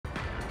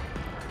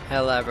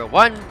Hello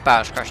everyone,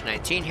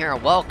 BioScrush19 here,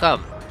 and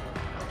welcome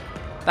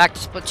back to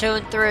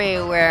Splatoon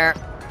 3, where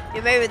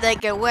you may be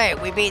thinking, wait,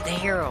 we beat the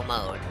hero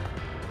mode.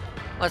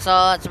 What's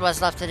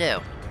left to do?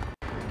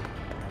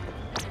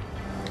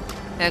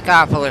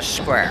 Accomplish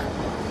Square.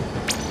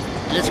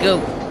 Let's go.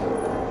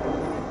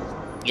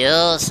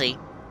 You'll see.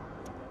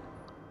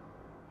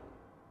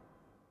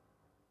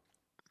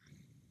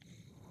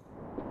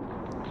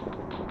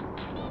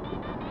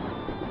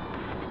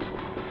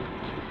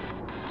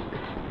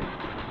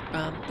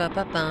 Bum ba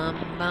ba bum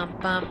bum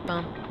bum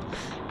bum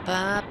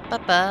ba ba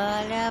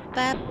ba la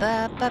ba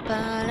ba ba ba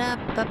la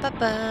ba ba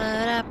ba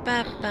la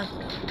ba ba.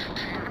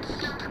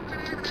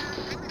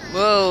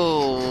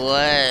 Whoa,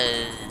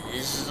 what?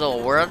 Is the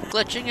world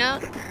glitching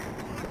out?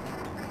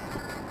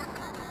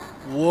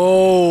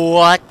 Whoa,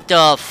 what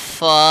the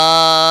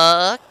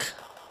fuck?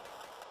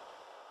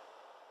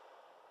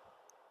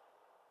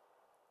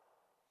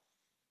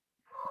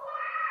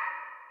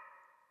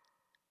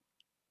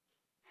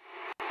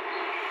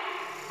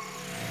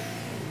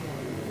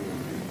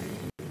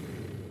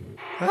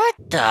 What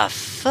the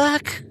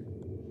fuck?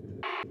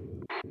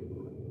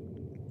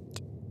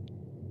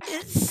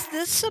 Is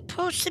this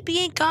supposed to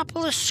be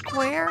Inkopolis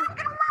Square?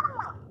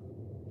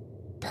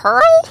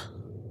 Pearl?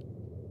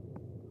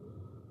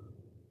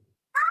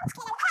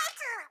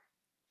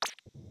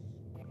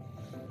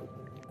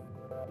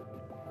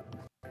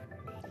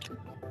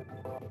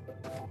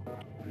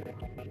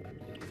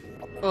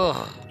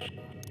 Ugh.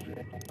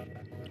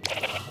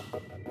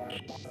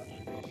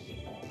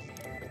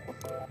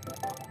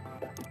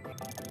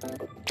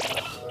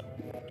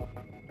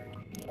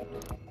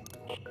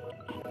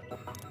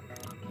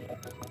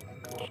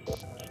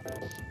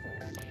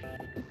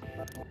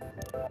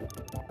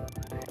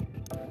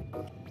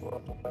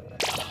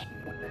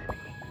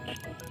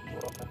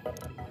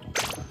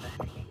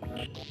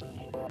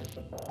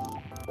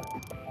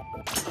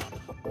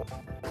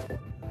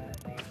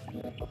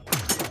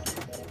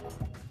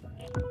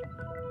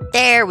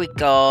 There we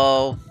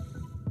go.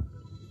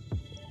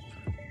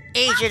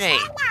 Agent 8.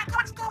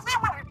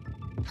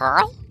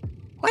 Pearl?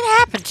 What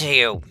happened to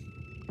you?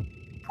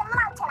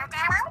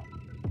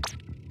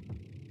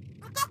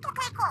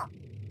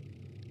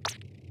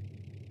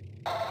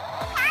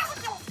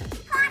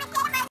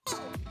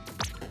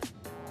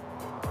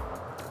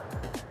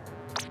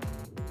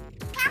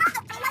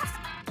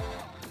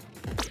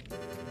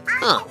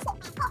 Huh.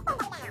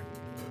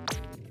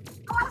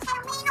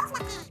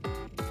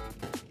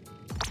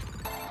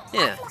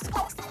 Yeah.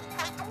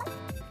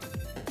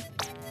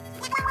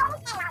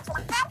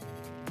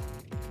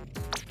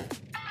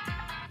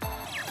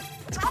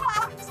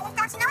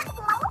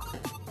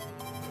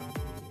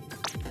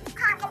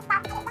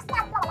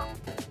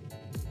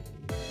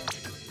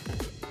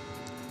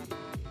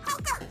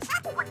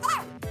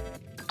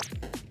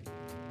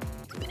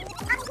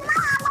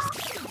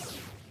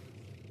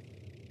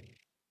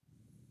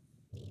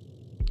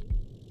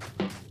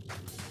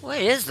 What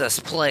is this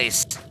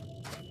place?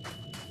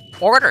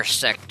 Order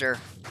sector.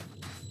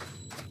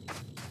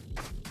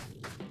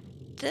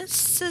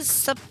 This is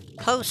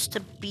supposed to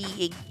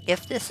be...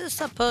 If this is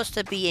supposed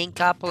to be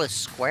Inkopolis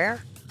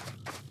Square?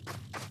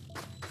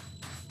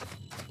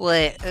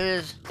 Wait,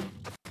 there's...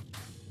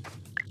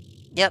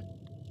 Yep.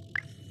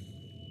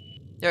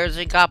 There's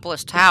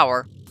Inkopolis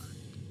Tower.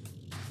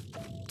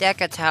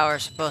 Deca Tower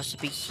is supposed to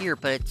be here,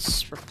 but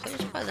it's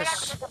replaced by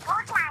this...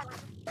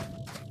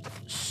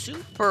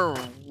 super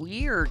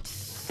weird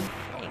thing.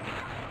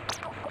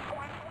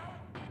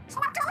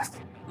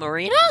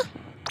 Marina?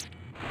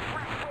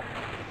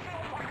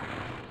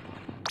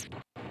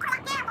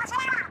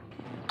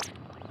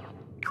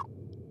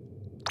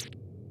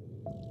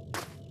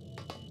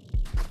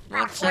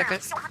 One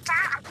second.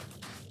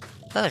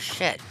 Oh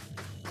shit.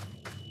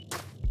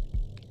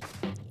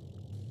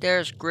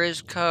 There's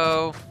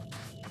Grisco.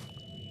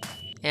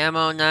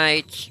 Ammo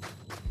Knight.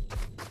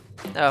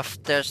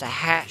 There's a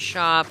hat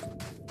shop.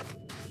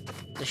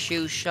 The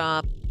shoe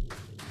shop.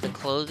 The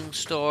clothing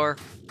store.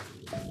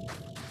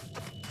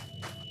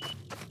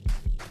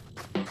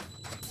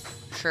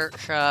 Shirt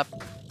shop.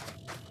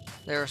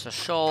 There's a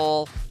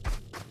shoal.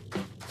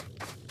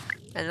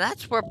 And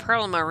that's where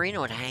Pearl and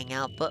Marina would hang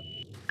out, but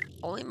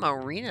only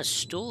Marina's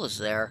stool is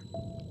there.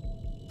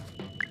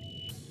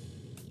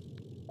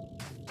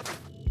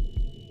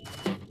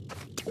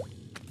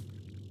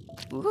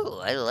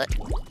 Ooh,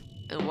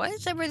 and why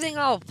is everything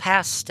all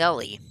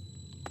pastel-y?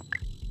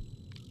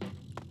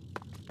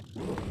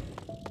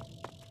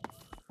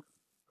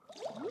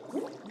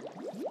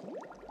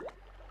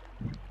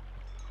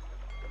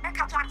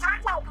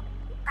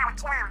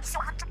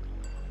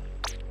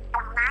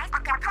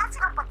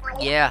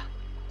 Yeah.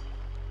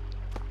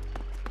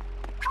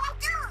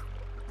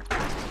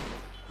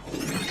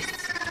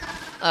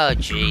 Oh,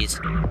 jeez.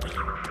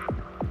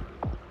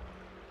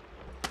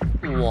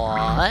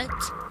 What?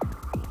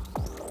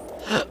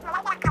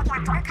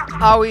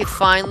 Are we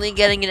finally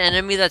getting an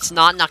enemy that's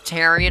not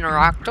Noctarian or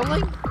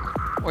Octoling?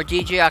 Or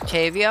DJ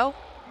Octavio?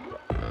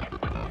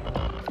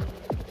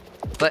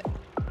 But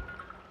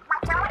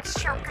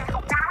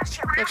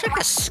Looks like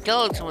a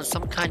skeleton with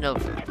some kind of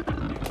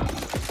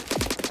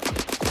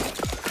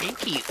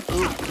inky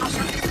ooze.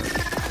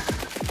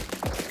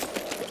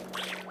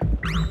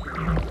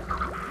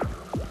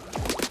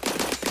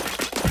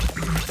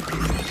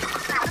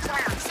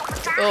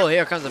 Oh,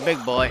 here comes a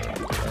big boy.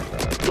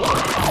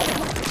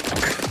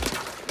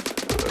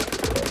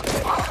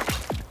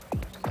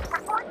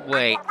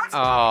 Wait,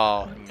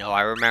 oh no,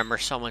 I remember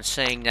someone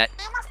saying that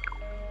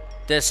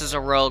this is a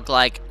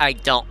roguelike. I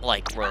don't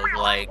like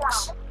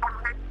roguelikes.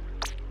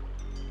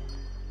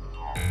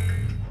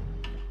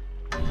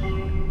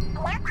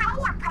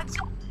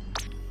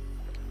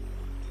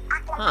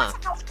 Huh,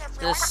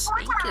 this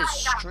ink is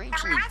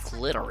strangely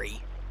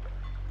glittery.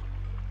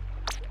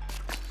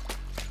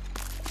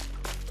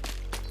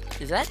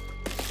 Is that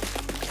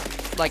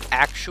like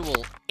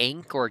actual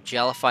ink or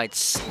jellified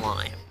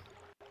slime?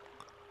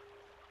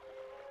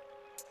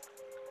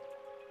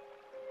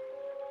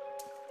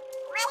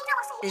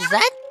 Is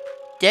that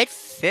dead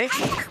fish?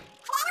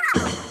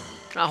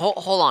 No,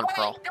 hold on,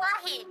 Pearl.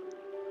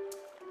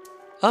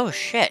 Oh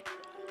shit.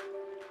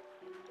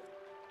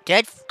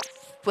 Dead.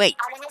 Wait,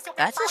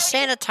 that's a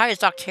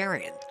sanitized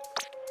Octarian.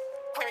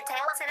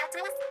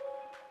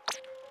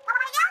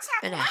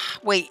 And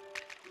wait,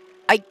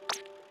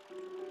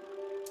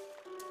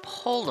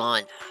 hold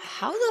on.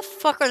 How the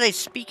fuck are they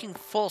speaking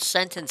full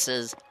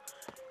sentences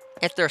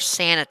if they're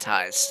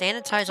sanitized?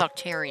 Sanitized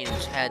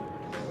Octarians had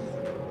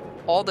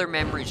all their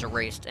memories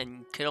erased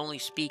and could only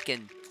speak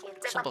in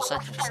simple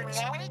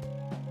sentences.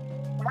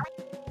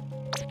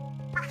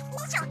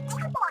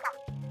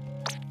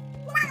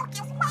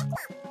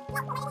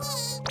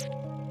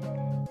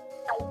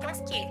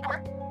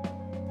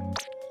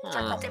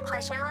 Huh.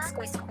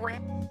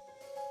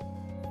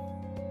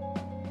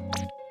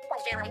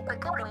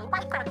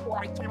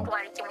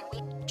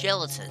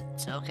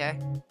 Gelatins, okay.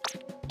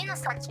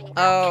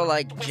 Oh,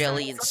 like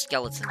jelly and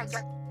skeletons.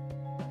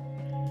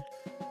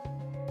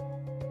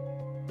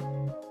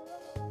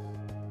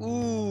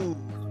 Ooh.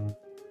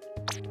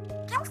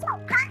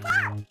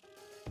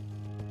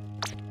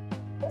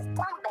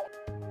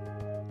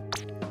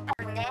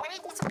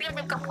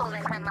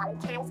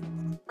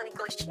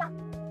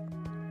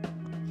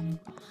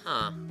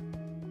 Huh.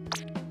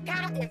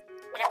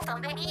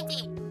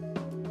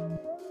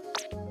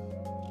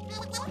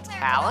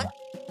 Palette?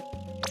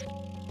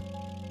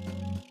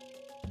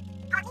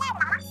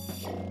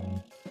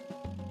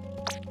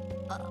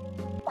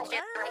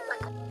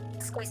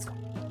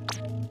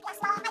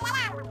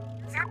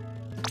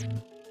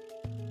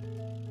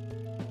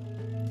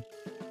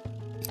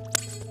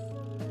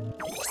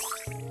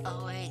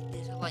 Oh wait,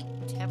 these are like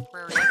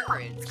temporary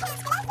upgrades.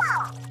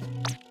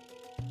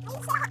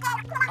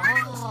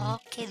 Oh,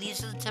 okay,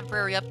 these are the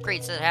temporary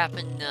upgrades that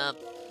happen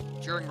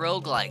during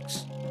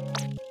roguelikes.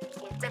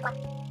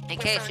 In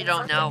case you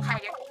don't know,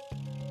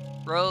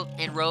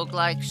 in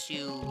roguelikes,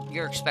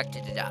 you're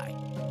expected to die.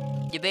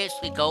 You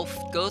basically go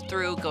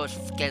through,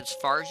 get as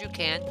far as you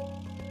can,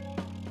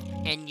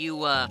 and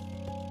you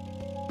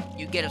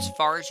get as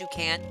far as you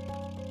can,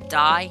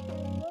 die,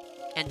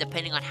 and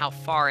depending on how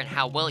far and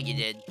how well you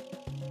did,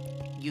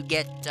 you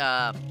get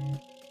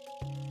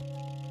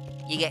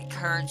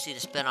currency to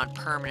spend on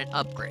permanent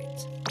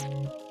upgrades.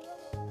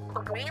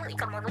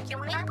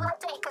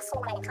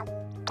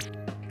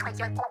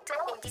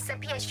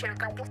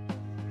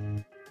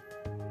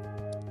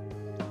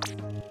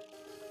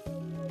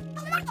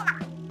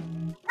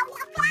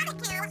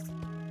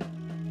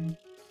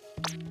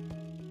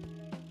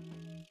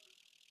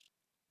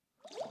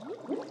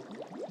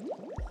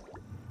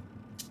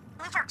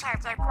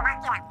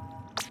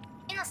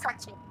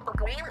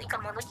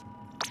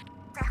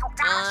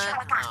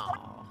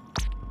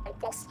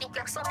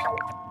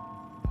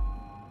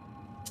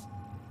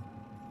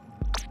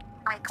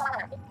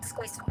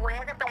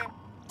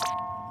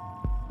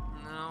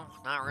 No,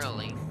 not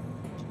really.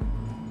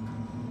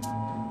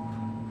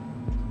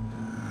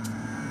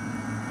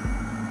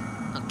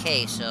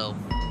 Okay, so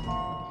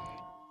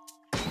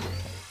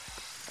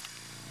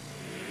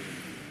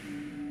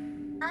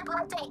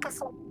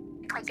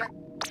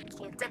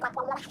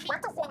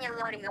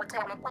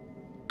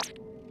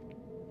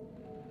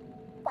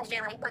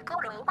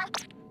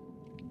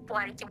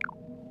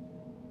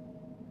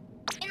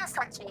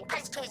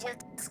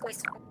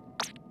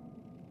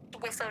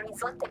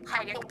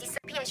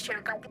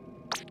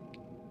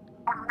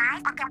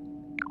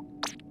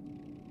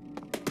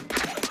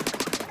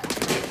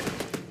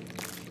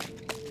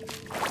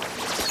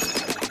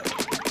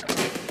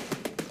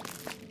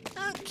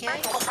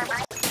okay.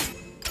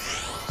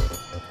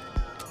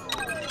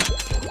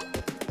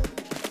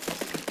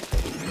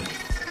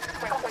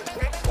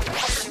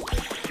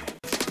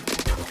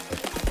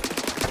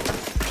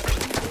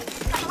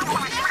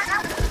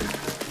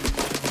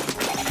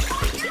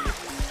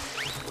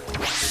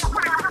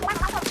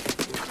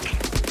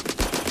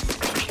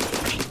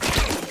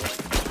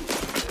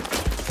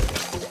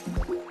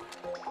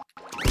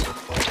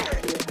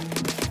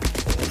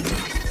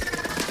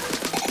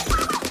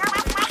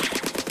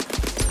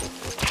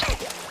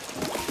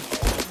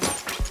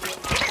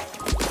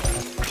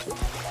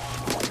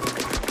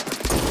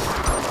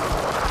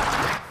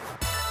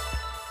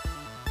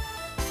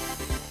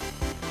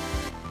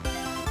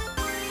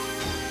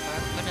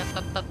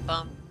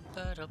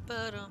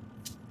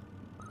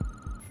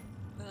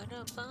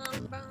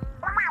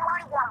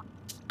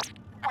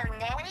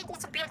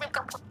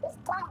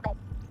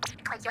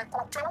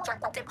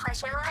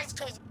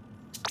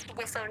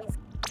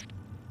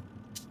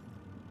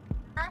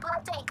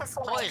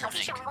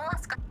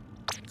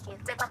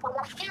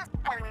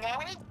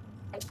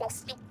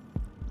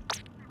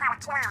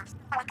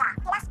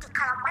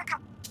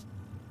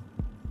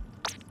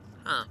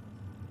 Huh.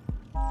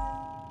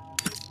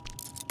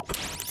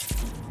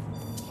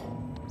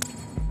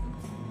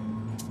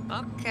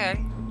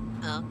 Okay.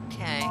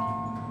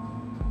 Okay.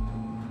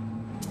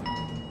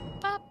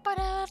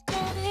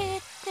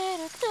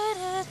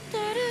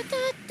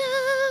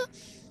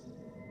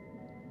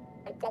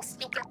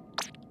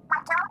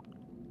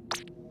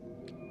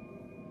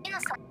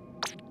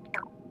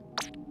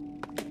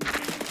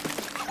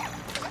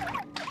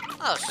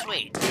 Oh,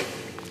 sweet.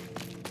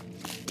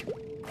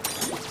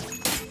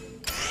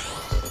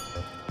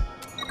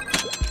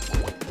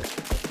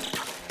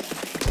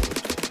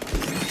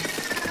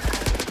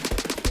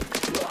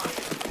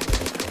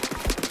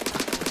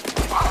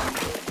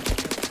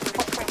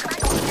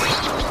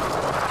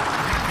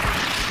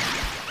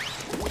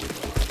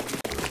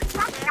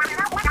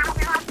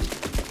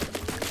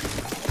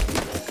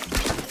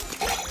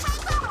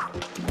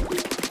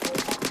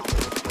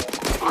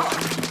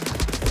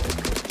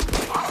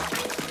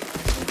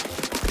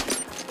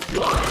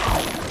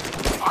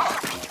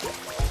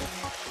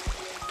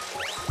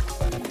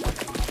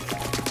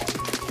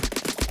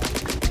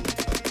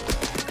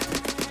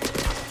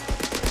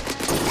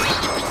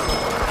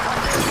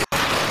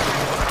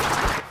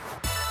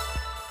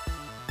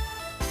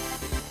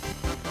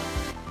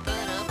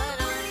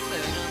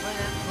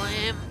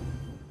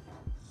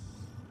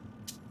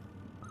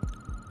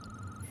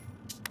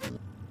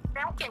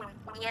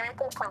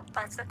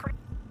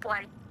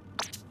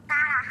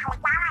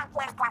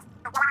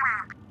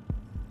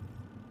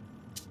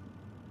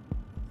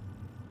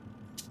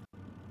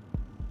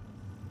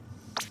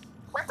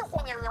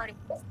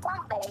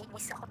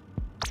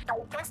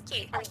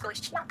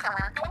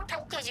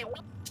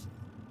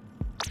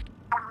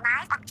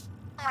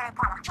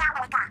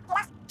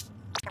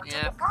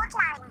 Yeah.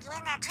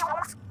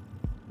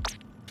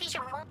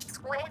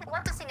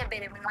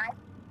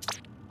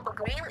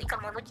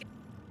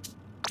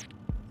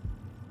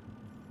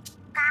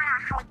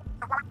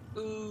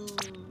 Ooh.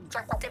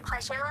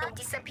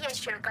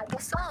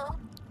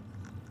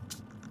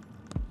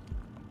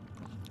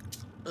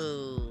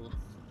 Ooh.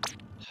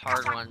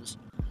 Hard ones.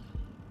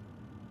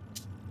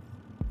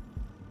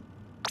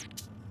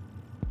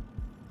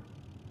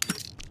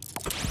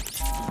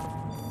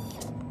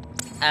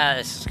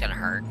 This is gonna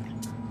hurt.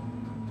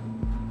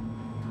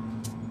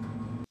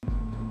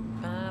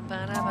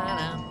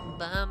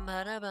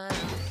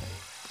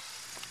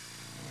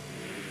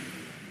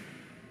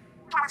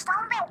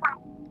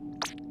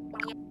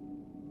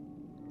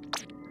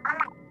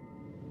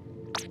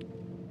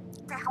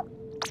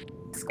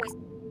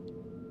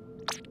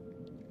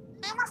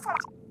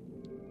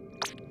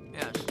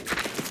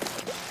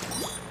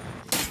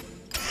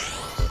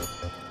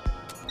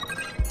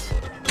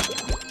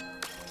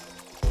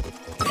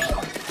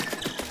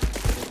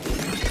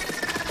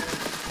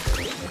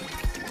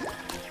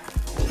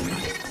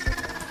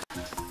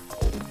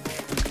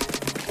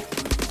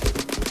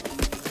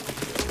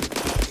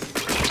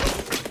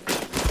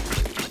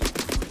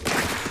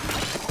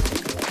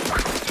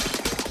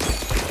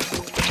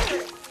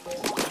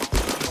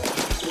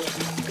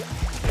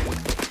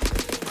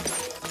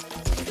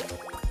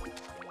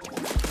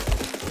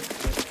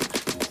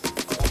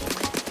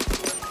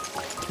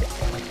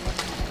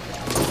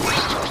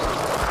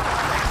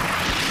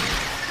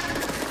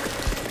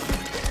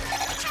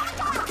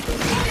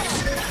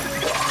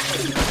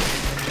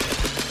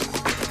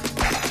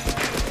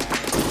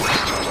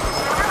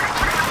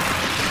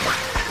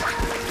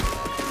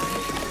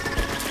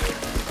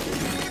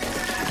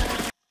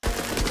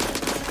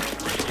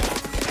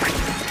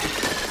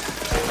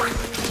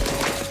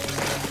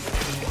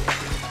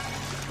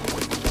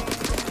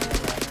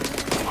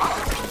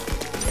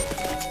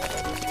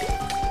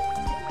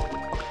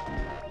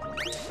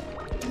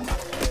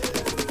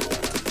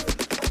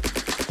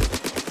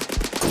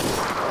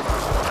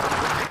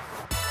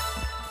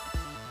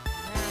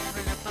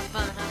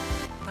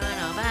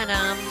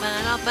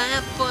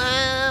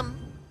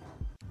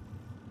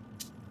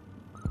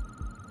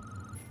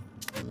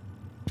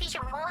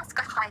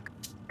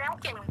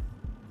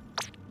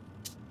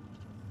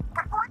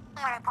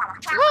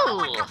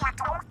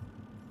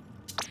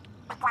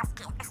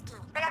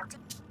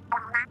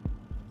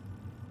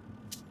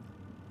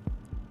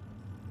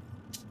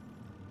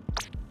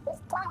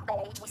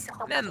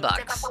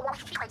 Membucks.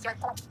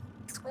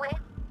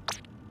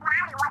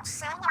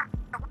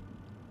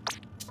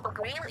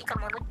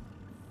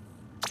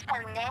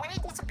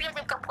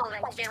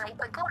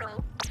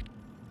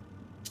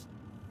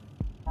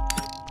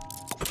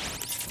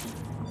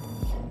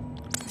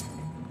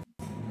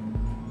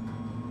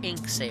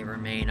 Ink saver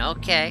main,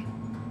 okay.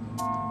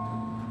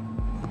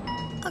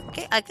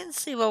 Okay, I can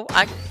see what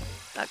I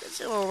can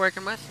see what we're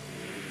working with.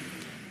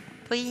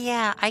 But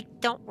yeah, I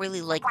don't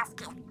really like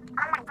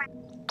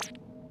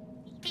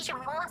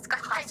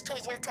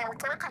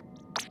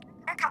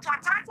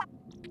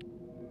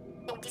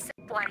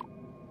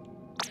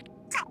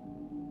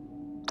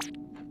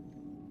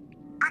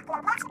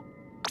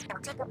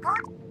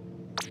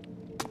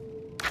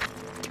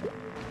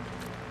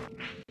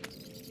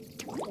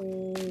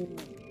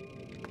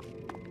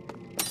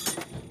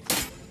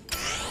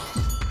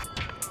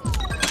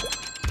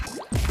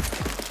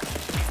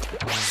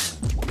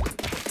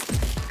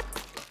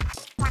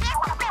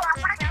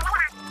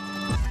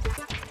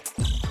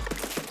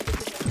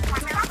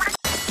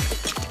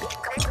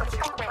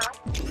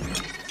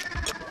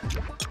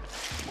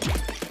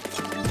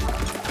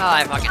Oh,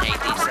 I fucking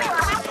hate these things.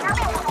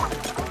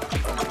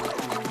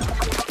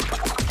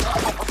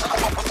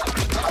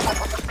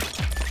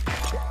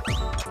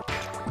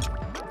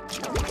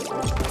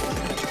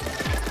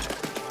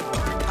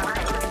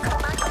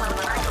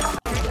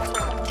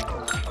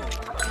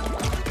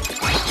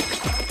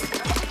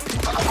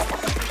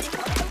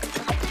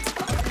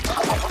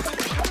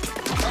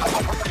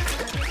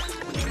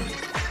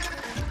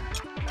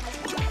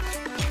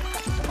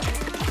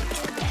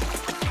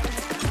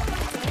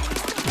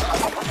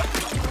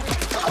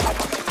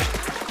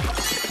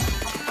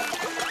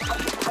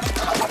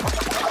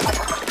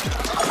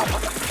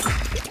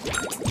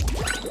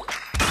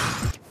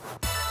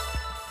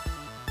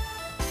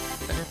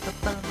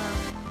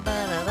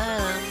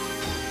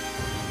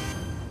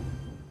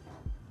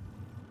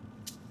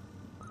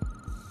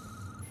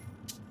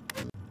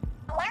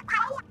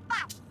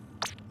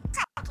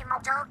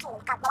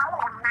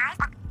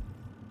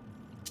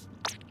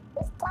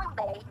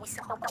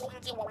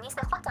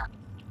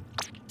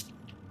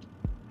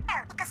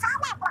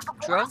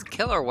 Drone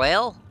killer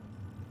whale?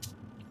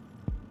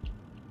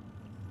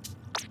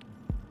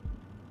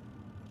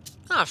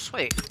 Oh,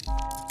 sweet.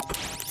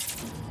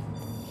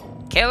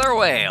 Killer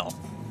whale.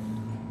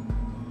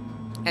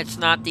 It's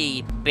not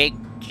the big,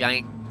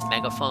 giant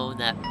megaphone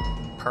that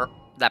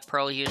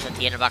Pearl used at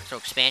the end of Octo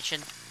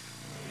Expansion.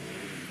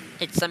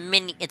 It's a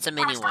mini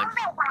one.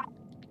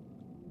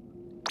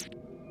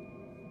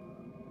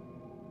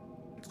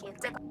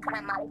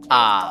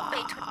 Ah.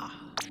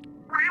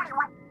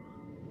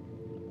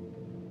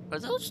 Are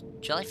those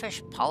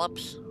jellyfish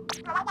polyps?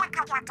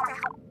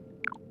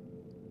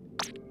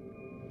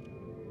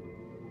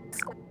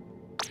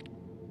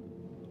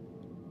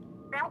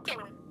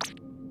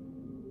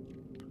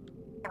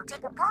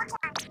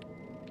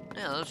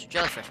 Yeah, those are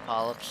jellyfish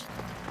polyps.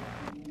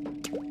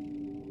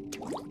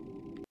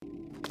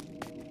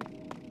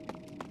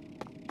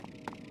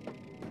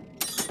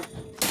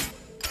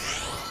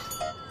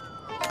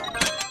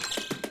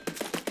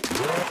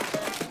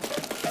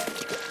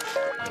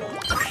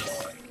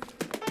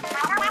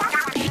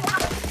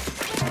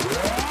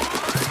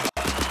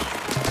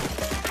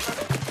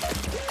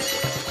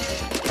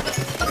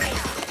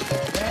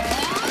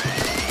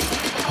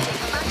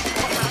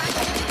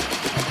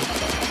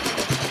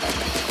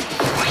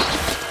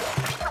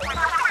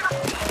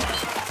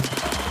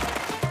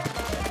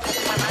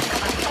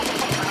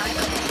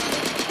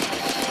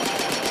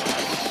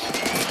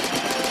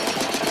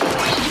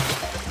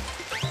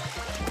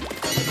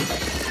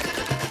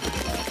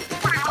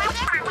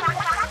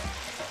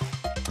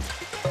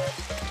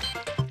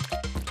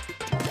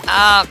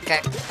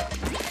 Okay.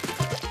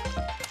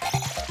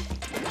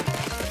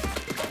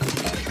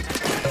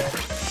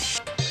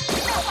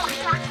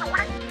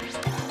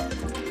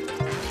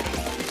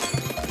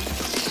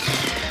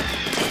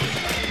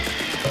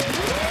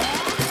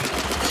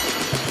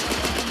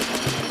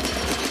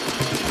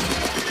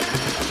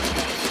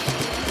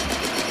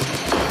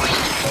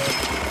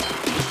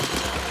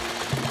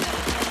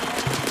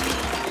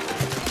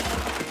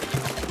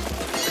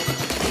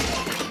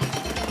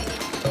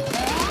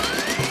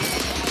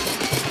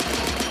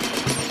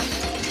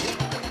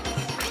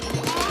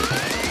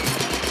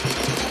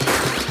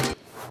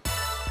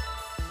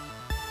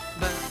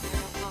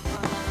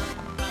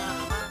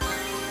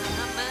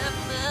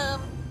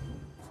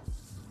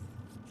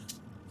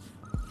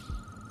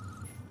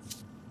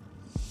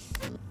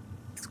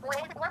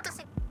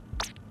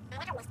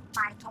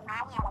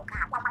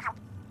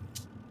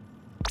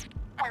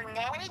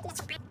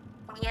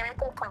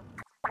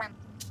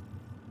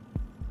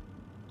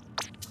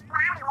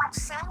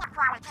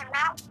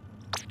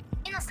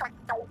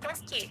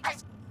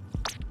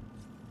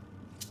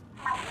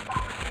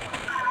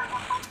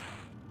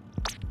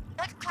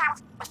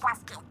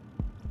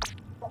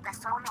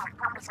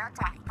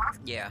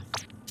 Yeah.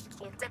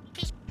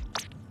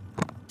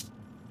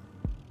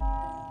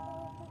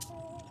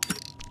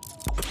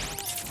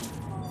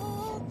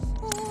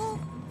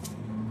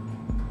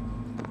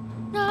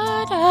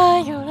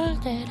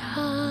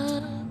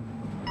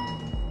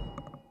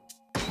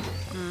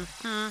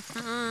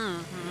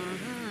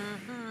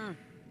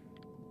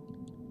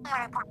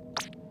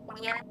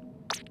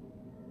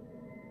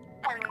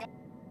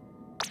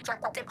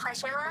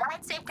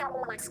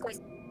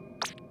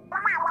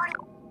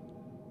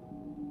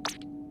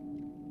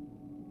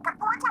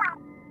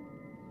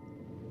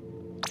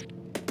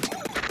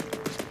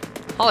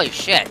 Holy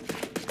shit.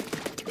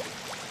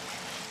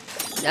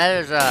 That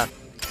is,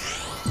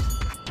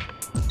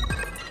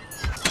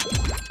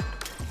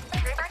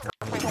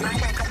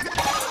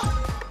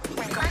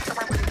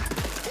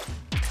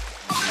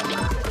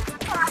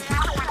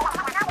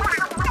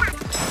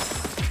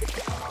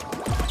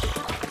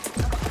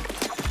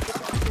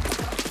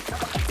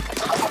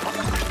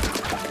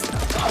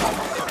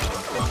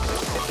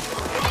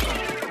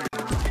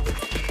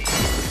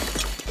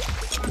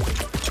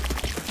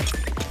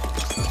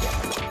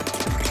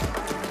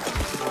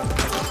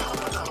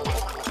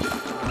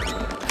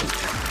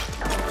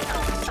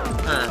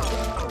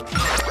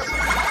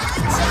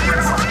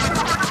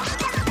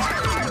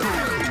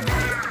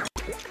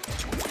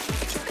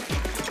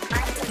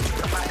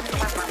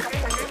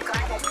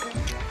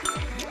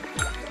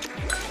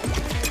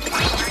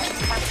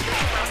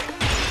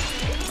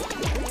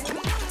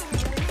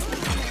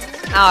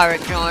 I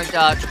can only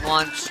dodge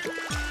once.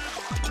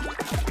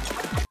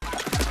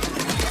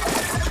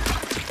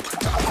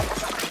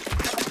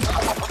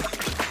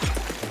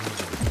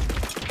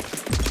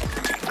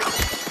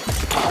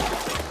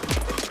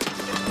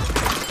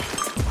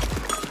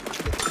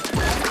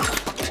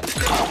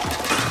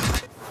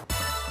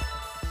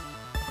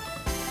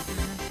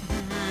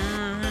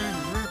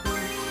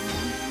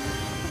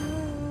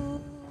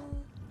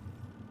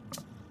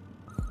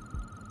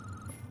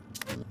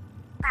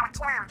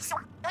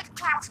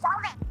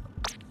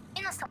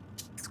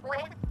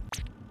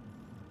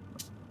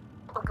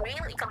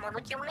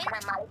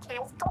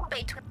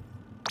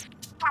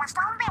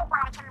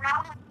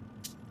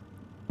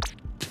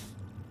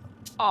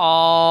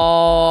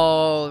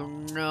 Oh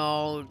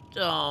no,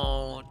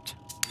 don't.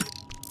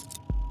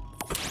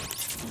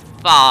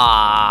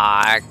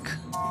 Fuck.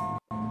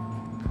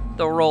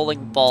 The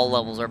rolling ball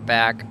levels are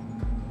back.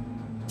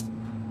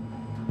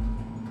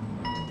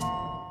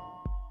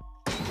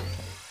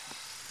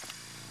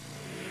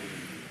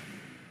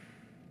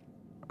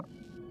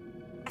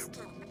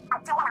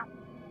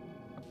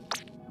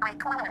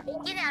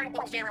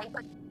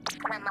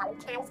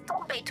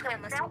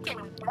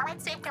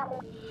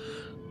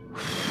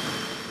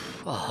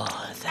 Oh,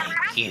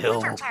 thank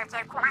you.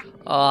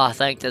 Oh,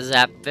 thank the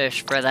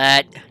Zapfish for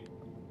that.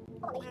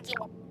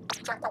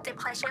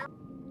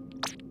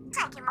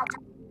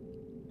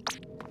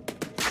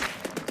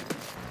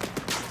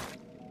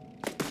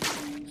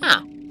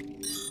 Huh.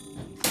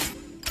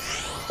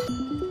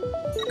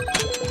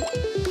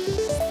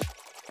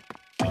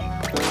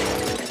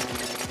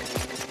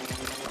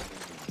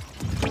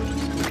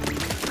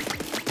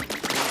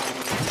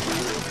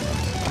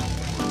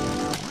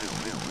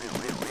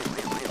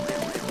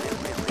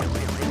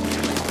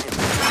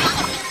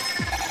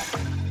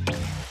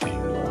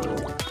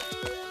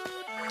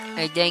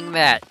 Hey,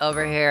 dingbat,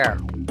 over here.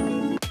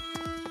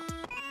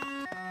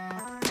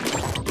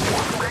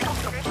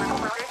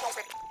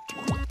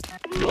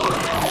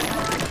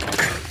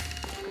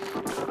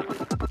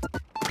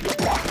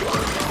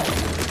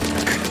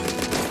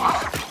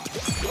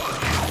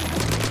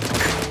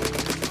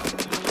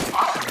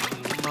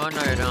 Oh,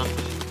 no, you don't.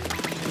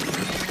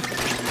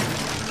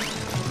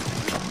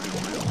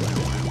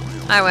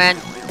 I win.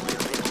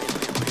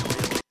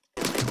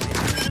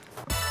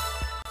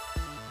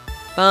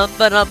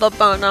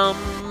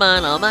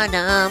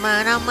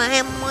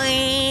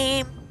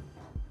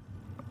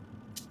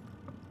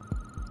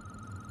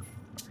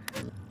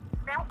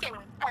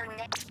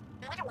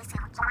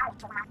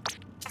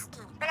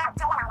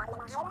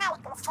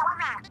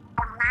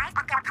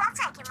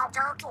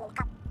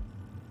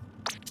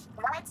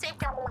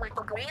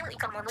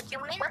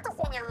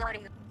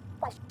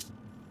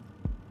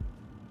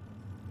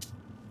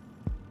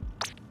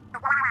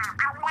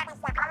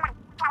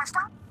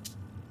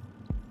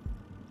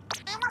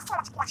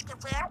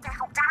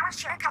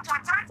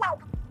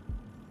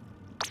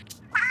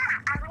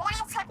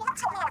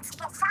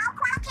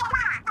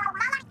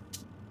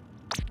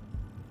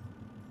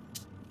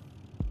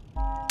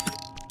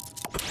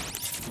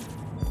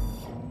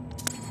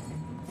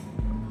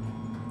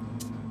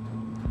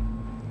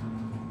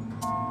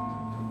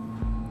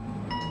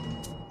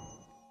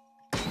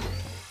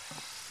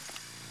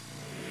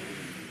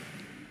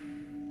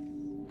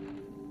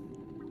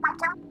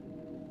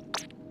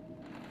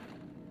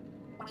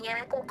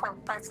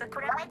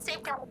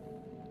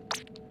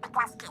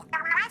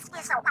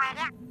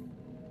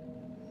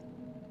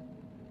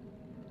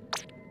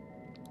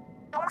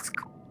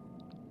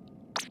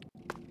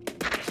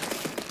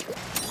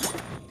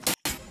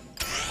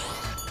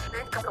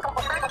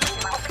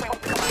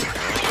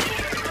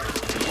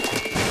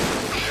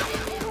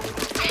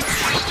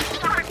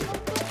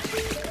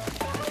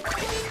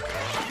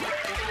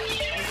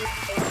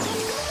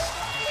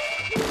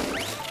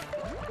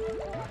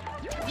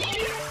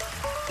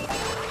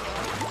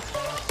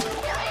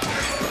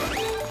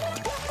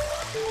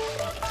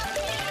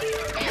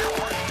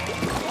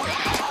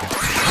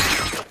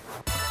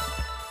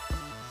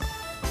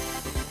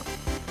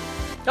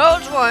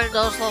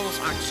 Those levels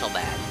aren't so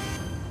bad.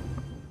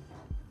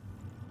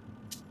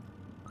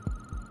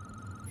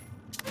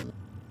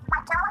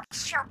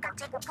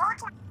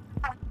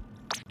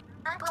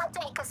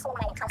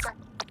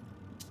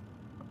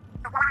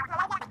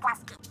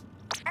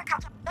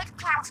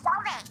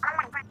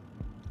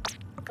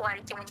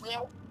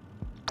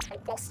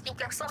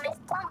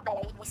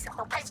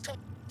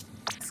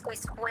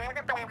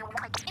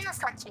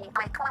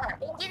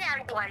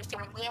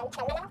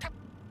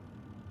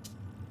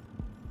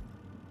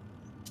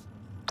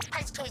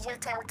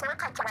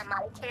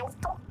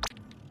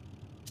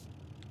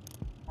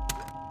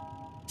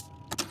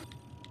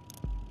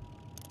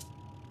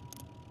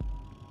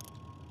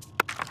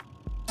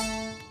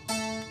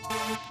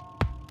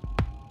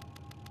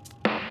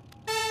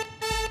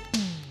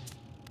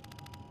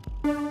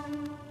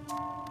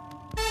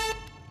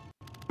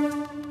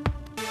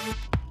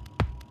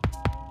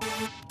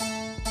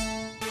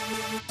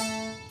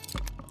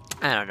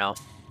 I don't know.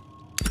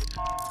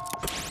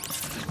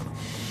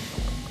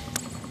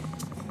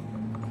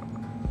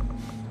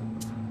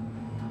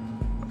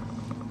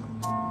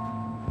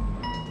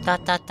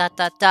 Dot dot dot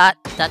dot dot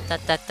dot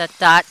dot dot dot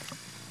dot.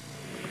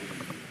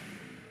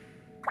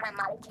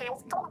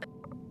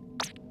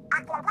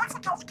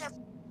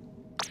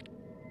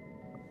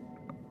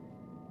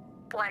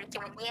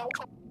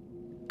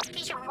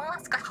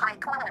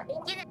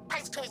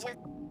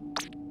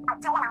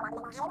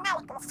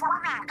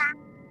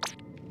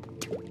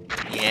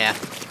 Yeah.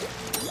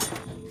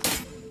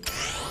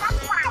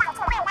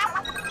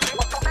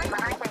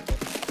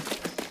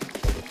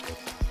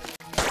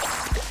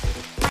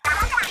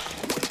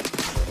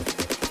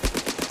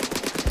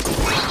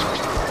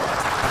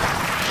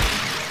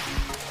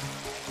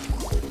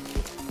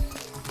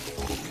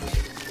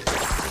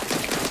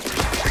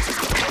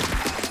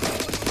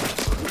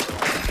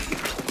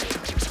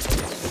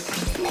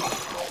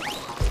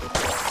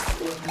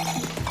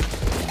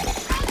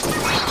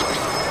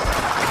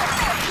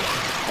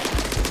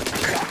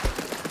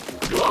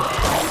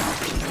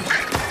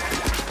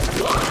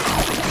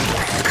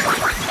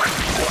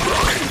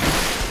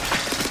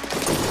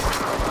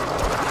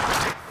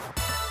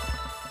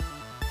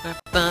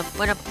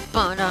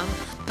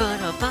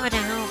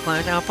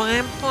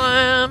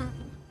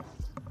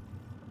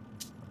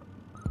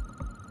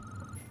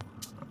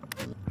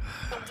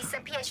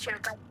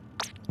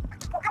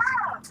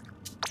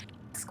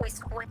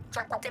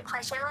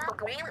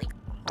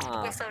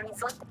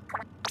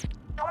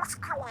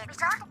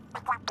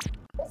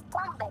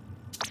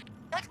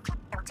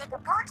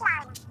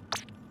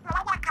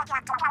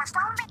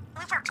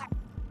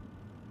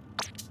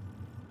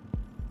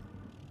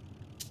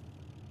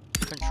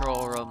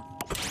 Control room.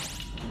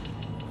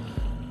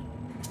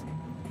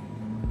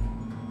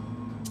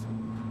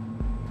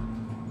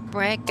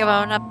 Break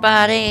on a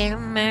body,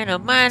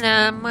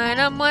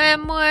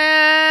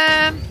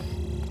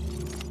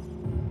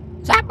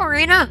 Is that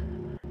Marina?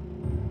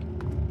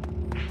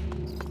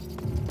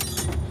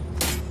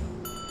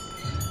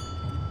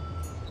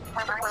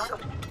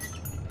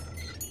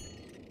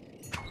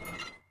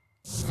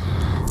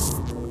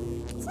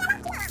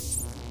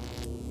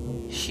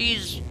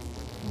 She's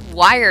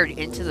wired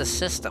into the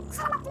system.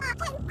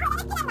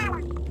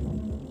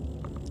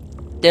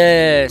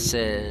 This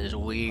is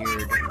weird.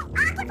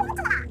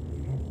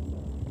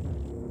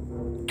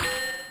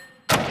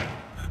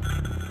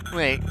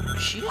 Wait,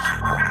 she's...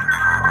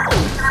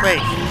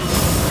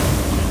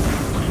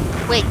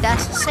 Wait,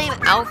 that's the same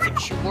outfit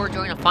she wore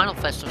during the Final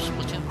Fest of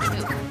Splatoon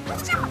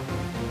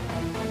 2.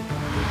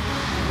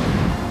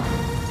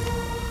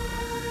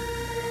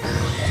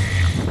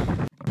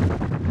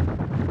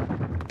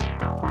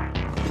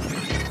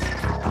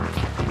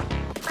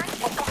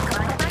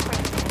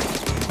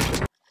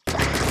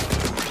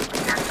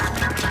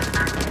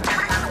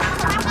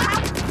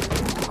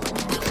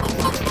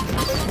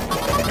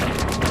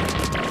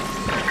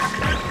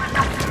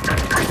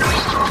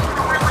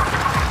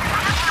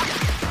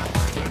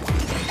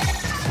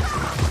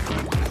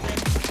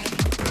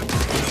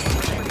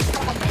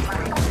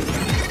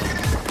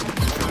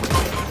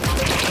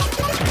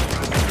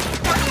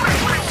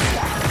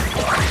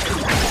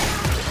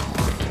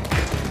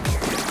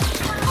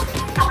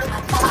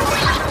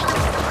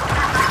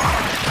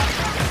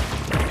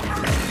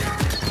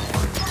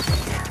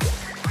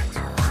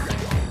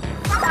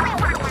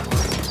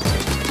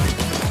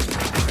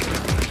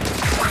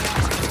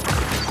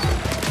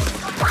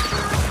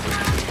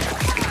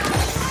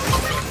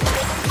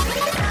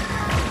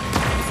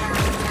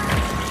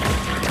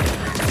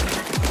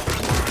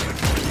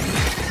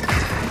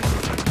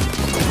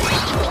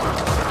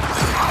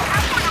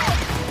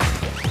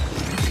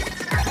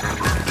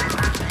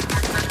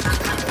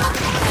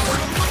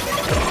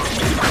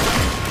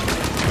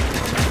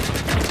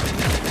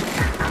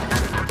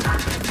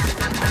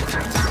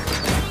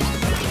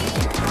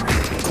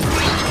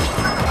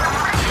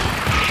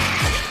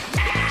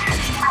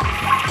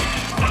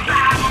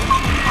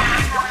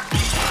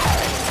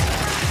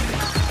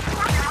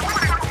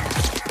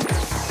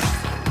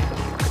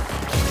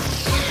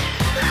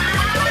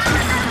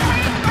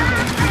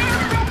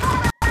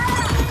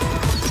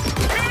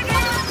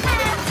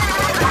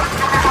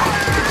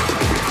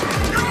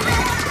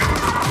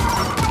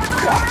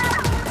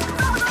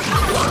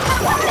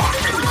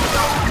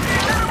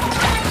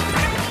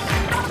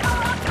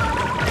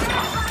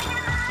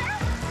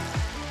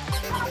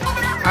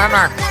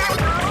 Armor.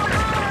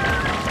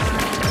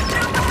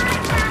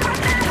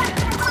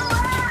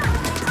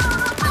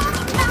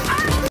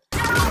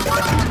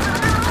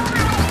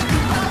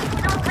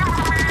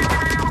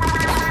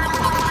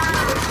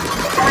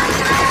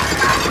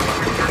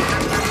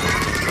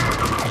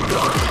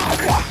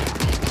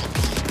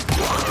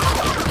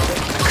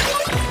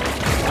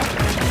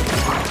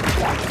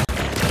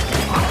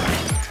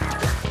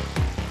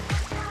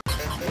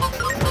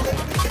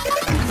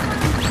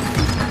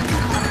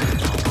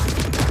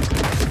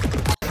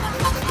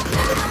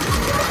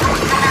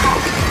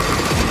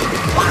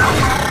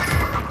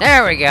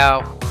 There we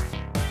go.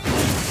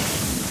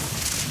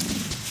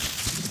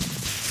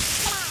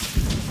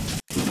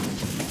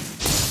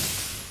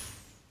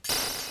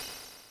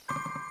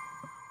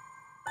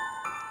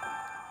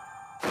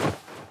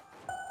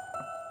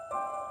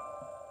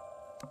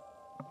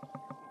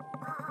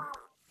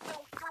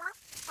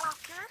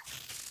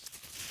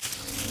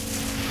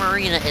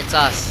 Marina, it's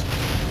us.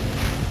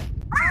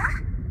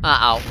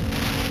 Uh-oh.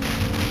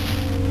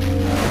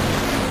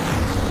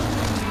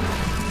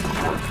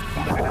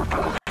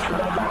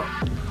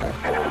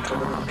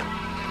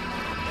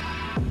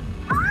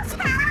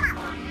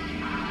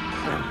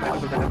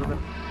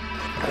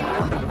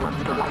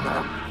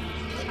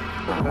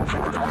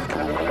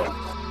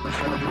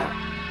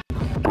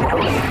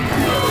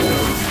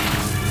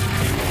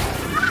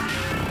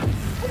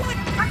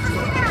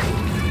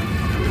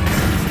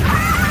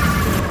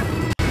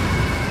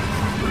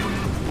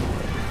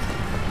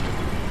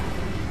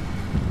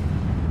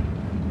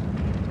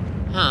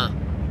 Huh.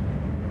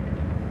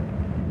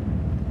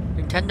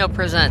 Nintendo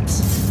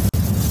presents.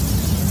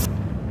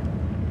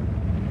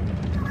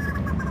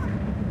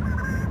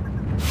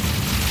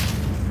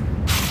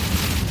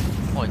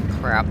 Holy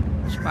crap.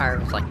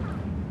 Spire is like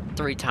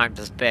 3 times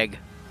as big.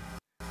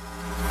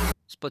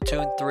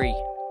 Splatoon 3.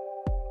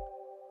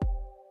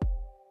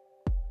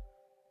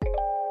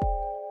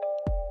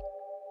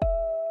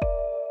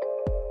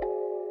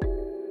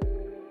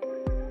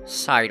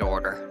 Side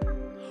order.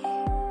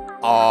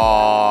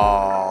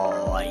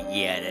 Oh, I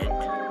get it.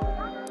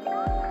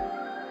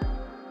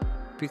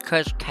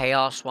 Because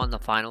Chaos won the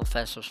Final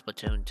Fest of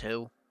Splatoon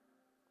 2,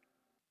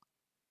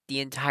 the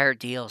entire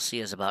DLC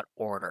is about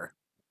order.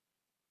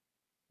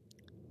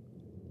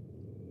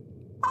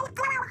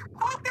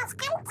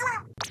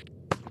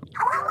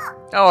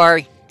 Don't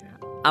worry,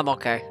 I'm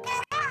okay.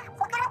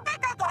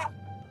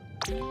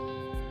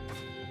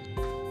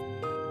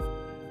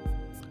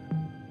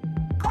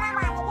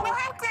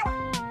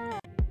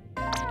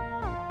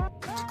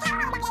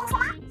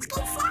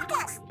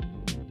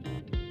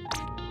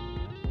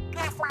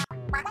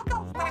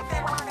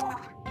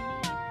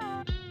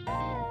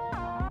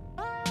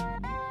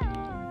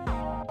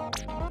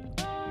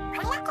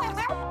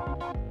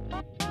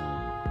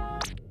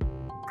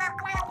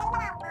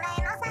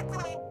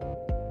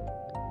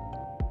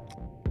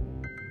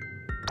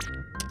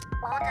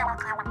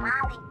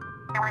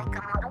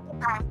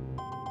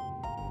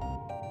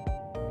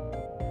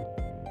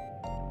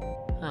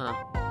 Huh.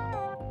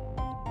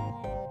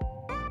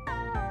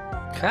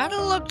 Kinda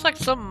looks like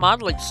some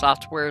modeling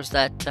softwares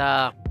that,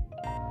 that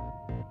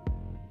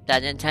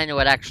Nintendo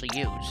would actually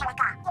use.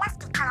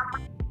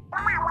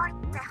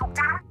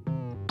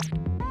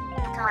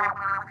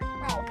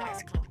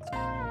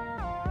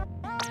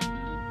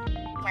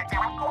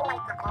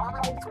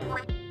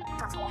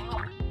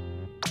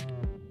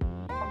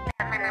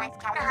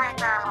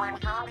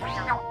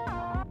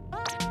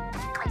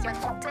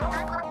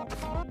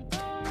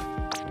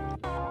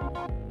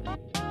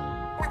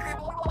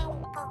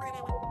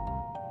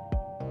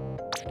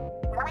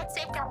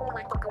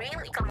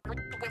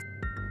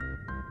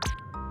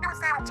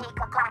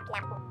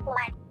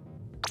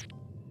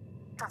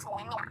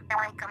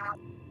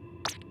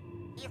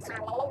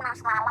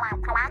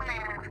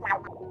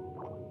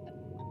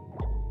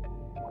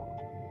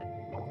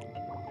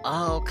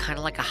 Oh, kind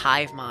of like a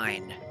hive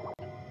mind.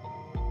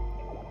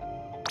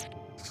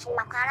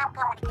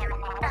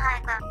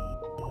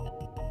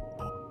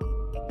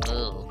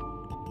 Ooh.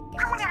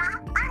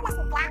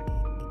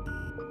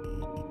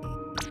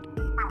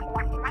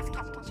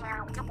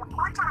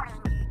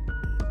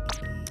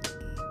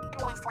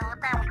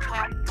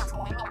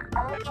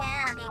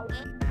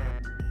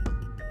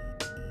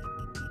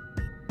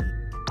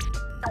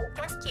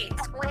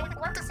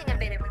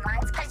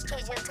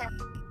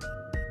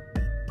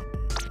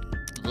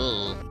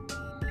 Ooh.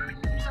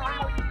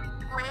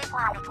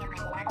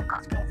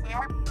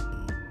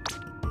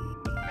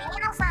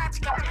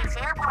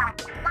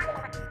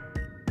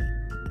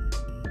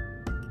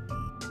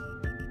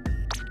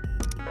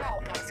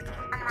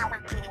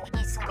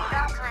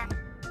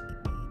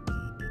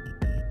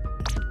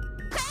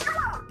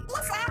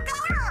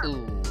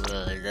 Ooh,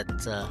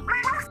 that's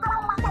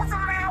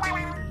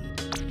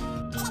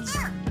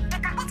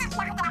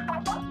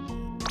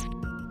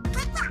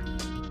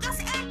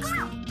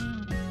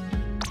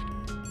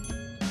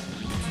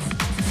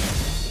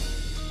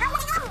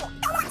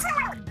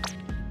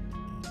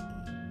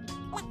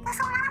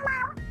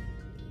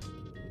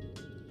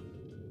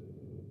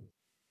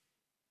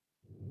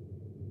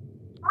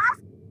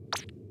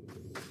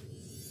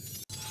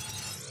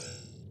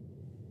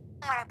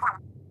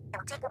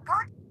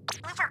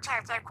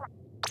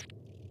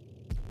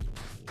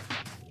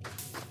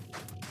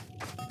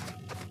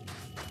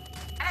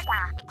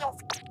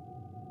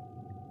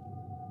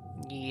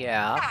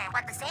yeah.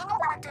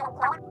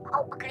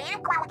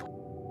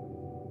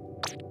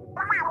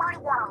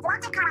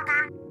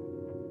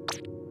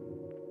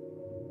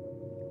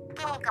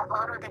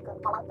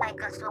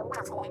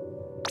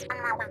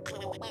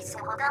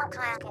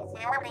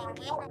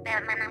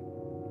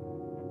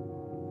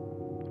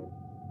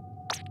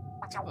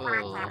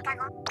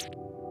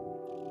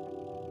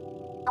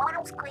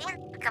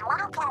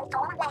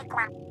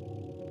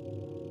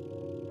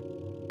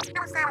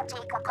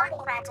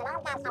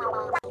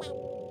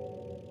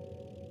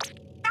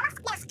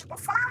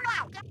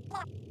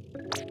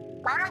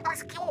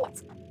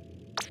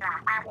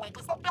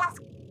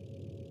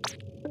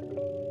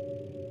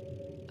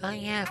 Oh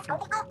yeah, from...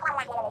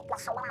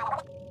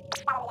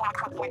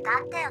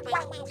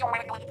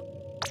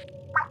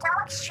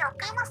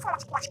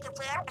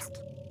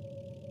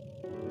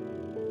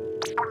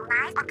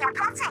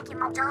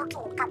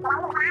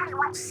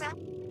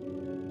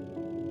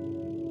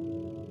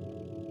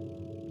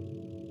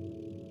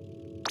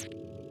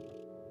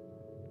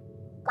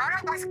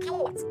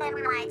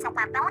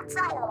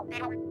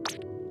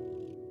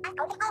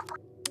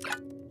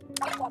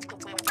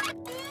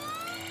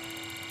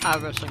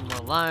 I've got some more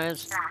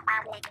lives.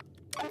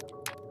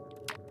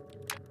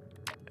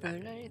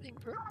 And anything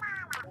for...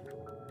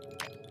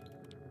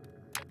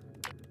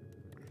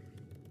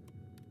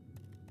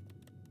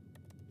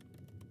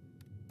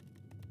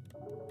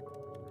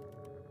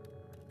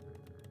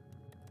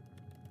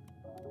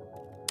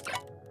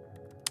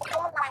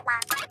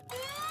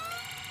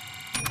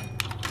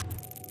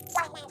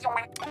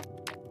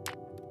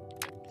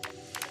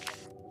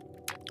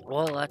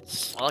 Well,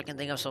 that's all I can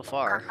think of so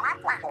far.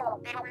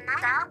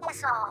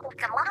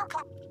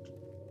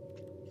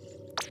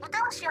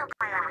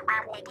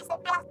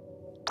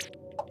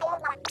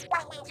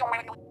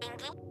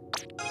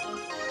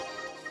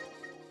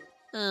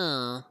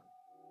 Oh.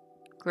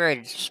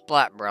 Great,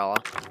 Splat Umbrella.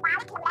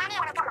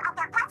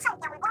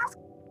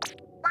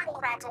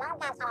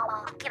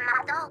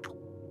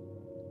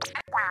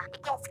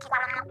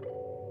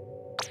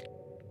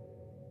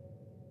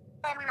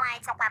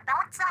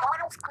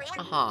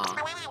 Uh-huh.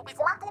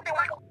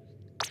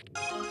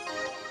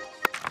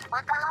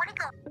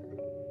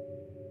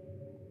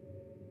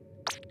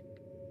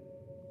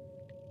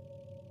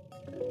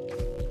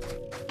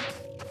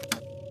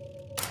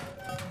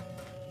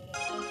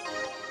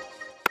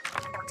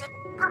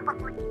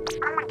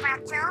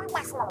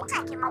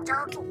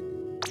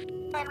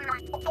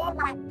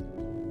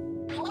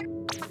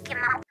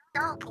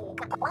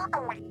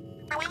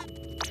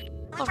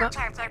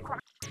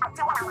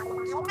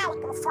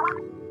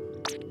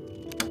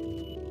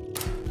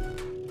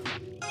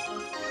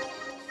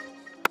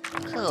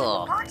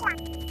 Cool.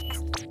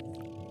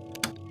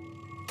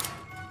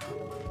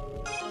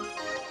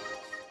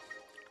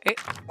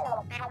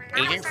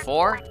 Agent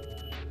 4?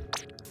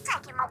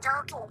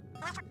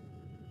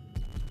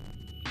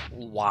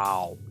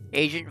 Wow.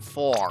 Agent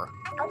 4.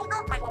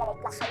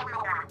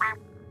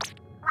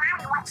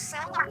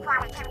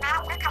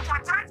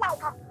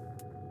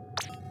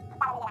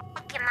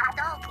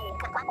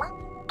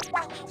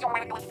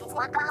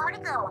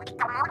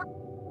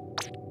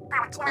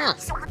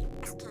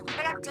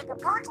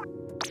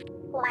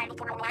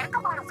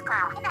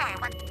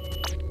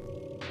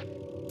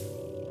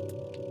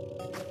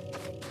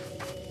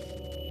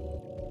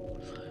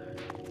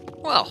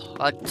 Well,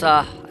 let's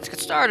get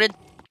started.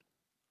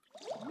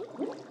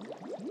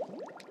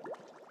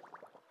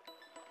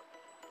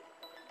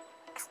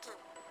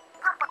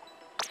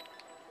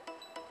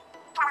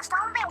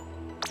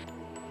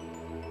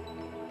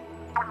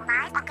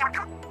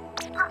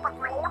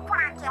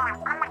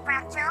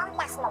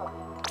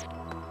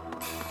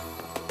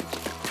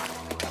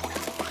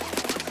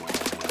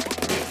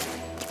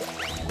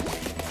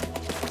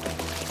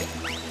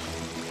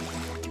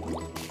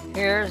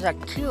 Here's a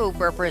cube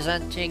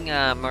representing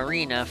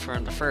Marina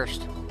from the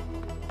first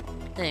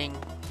thing.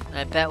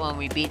 I bet when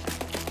we beat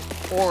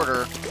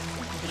Order,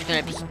 there's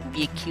gonna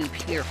be a cube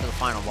here for the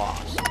final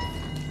boss.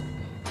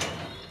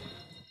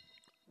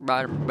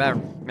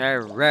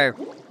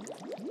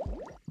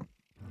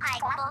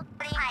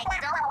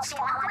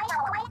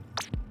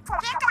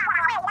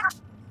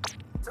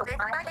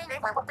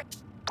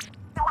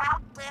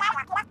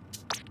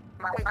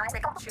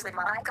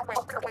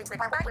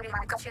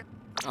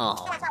 Oh.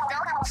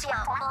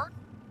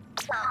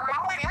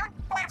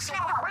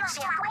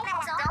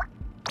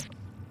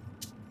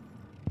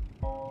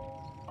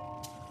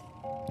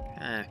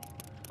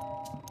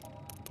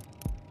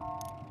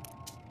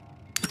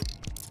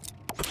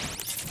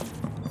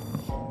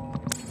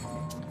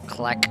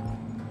 Collect.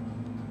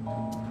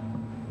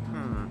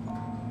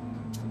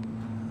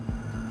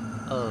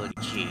 Oh,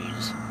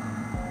 jeez.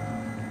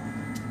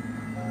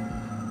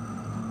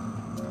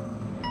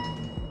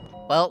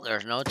 Well,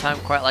 there's no time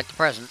quite like the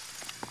present.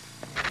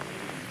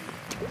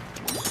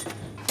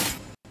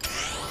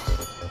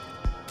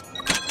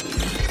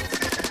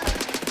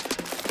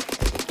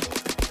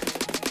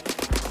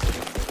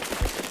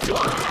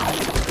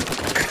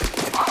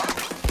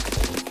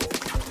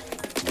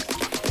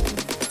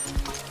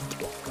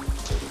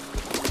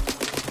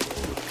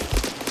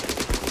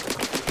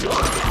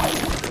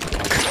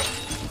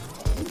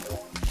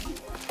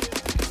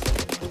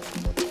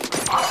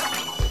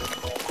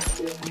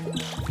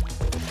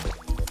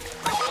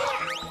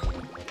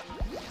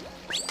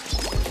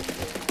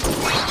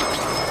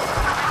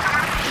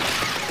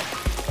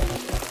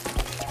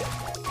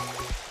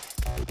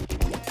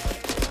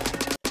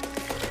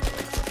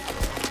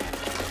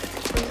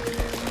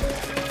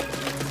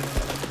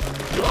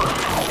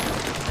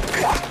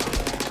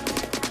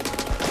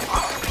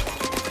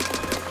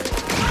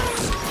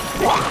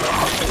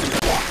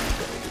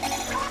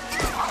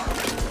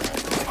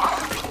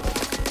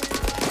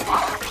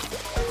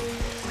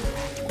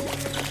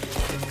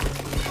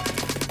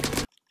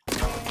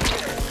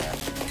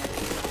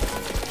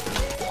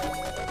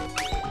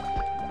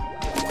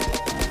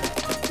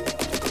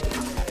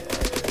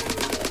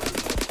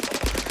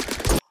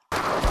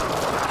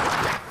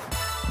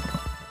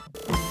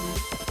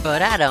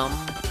 Ba-da-dum.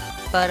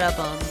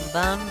 Ba-da-bum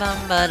bum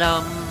bum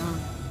ba-dum.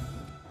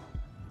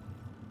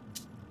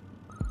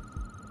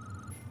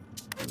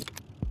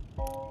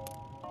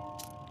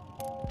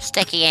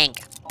 Sticky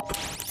ink.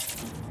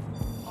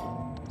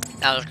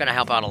 That was gonna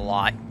help out a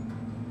lot.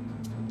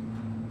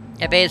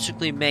 It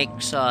basically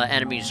makes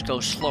enemies go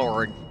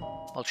slower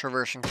while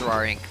traversing through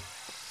our ink.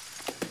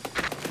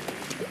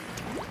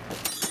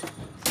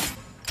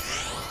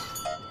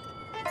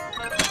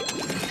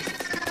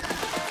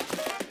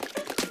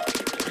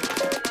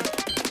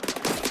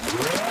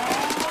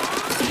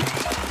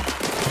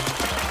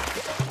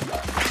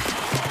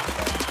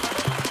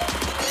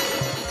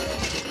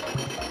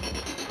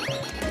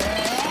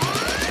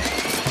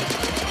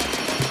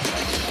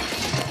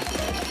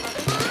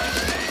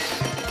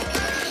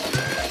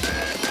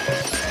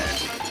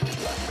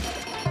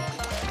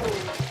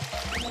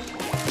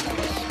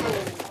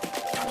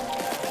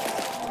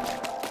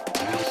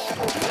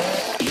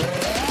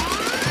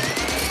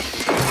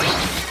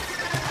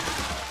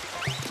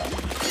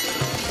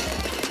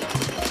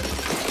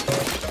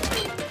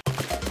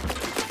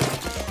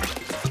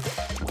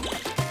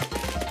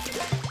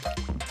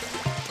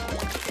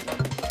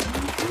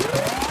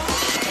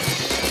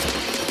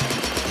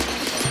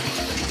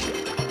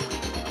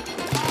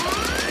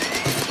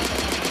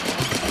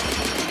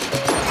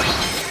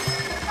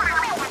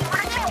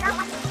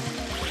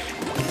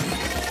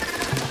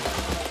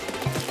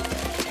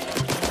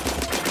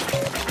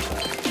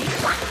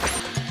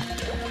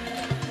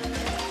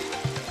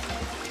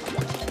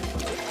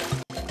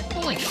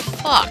 Holy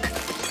fuck!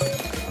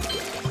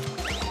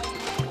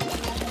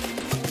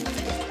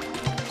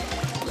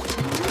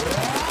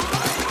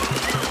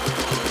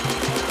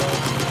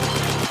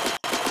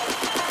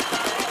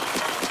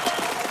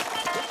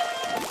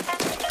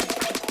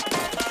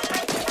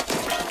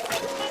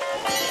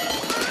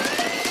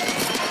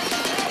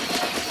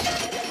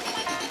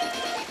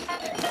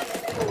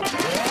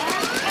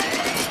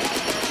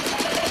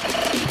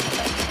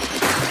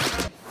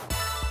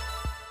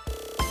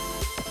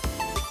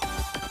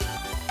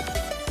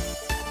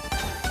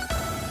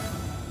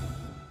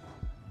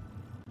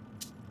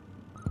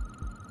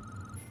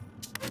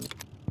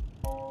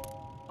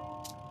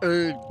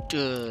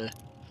 Duh.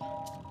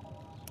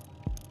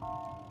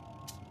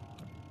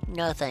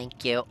 No,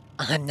 thank you.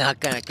 I'm not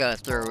gonna go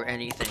through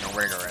anything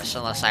rigorous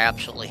unless I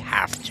absolutely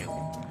have to.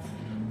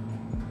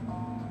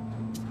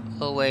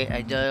 Oh wait,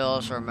 I did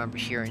also remember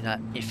hearing that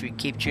if you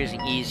keep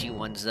choosing easy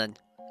ones, then...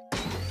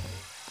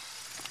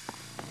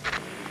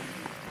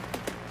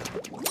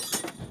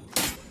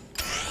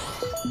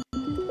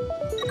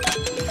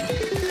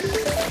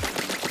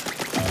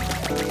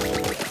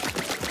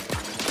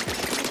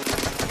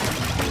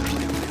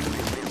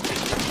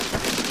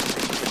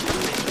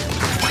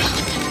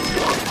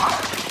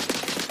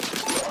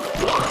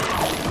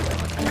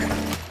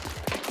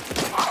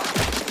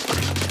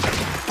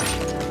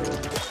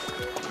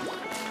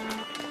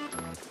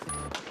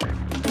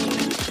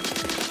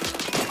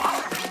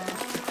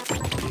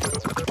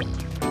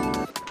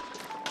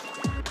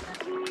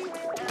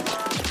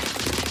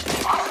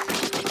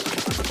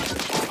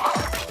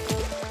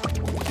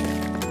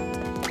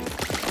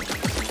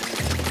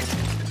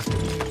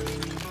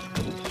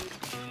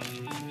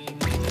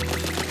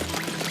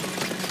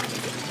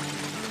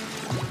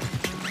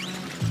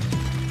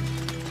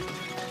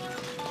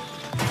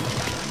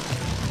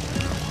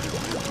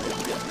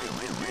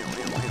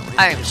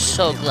 I am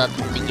so glad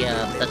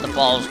that the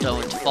balls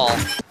don't fall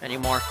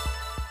anymore.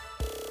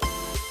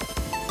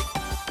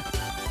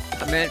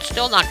 I mean, it's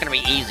still not gonna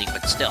be easy,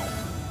 but still.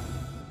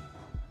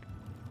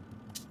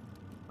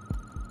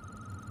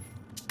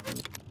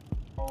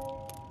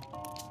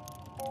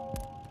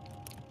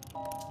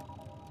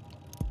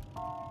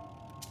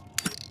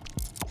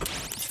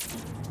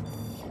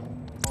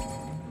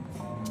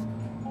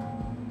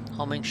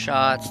 Homing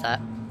shots,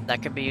 that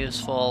could be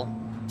useful.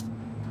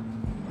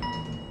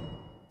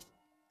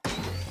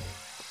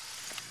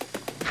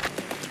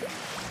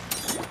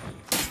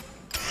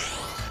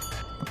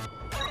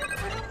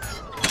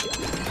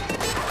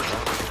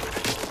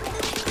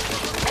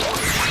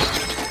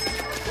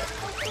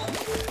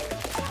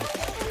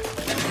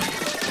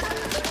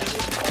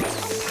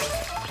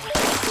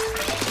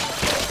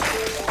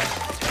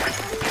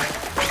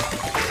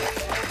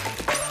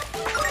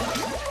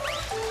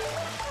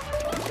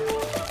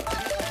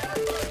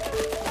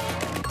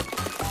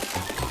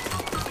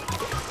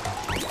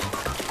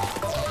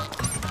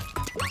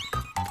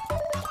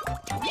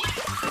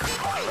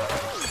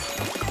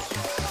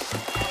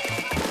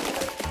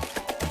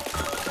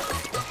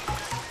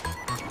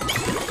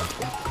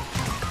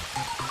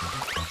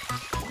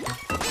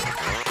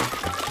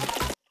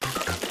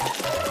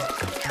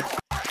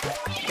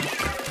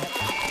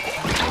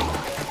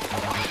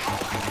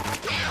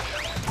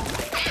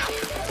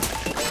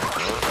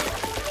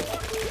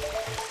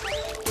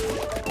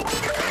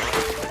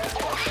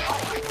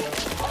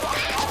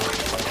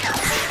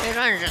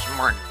 They're just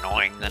more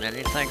annoying than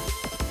anything.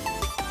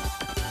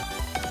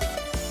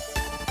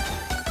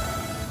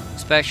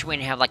 Especially when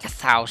you have like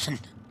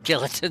 1,000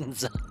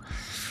 skeletons.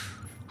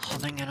 Oh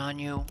coming in on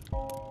you.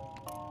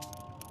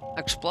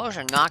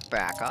 Explosion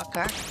knockback.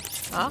 Okay.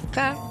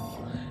 Okay.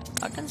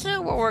 I can see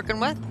what we're working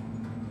with.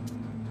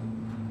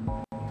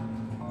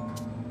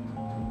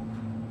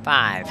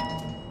 5.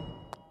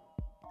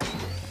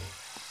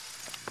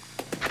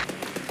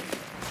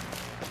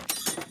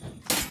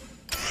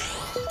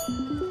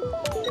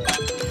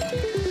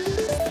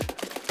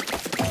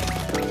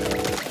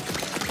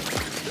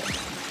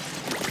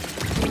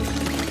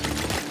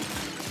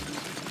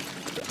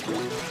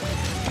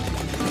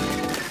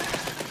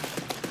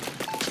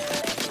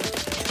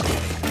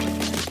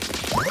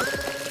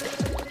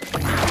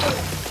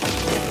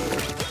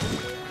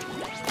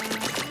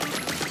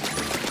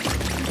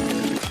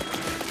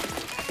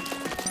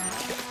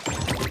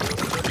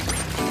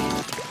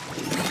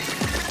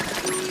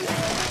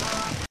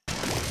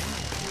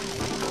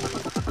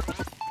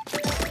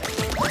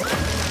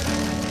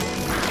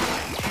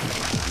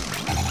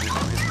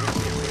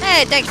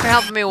 Hey, thanks for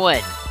helping me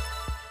win.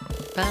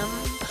 Bum,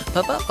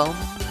 ba ba bum,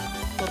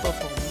 ba ba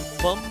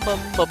bum, bum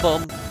ba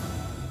bum.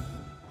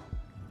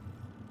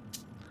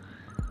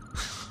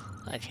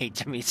 I'd hate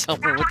to meet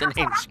someone with the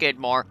name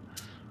Skidmore.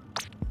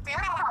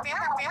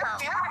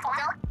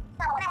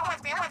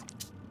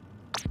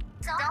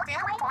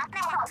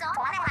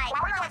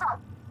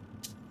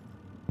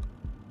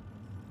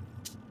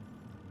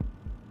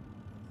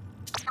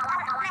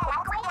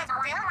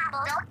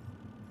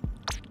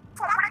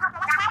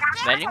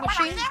 Vending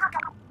machine?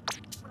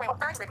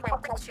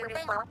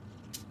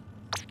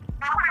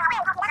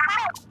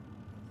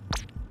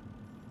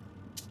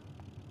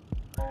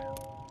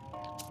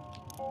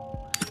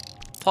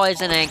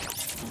 Poison ink.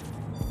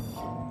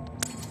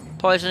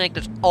 Poison ink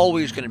is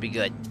always going to be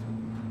good.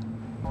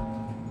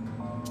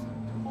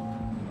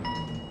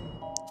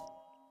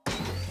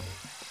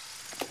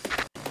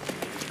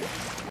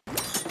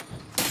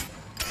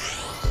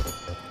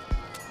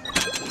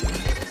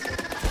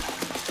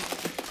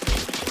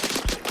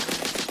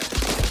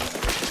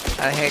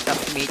 I hate to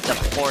meet the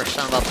poor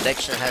son of a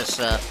bitch that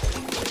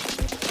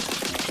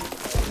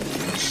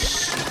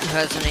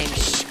has the name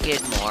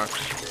Skidmore.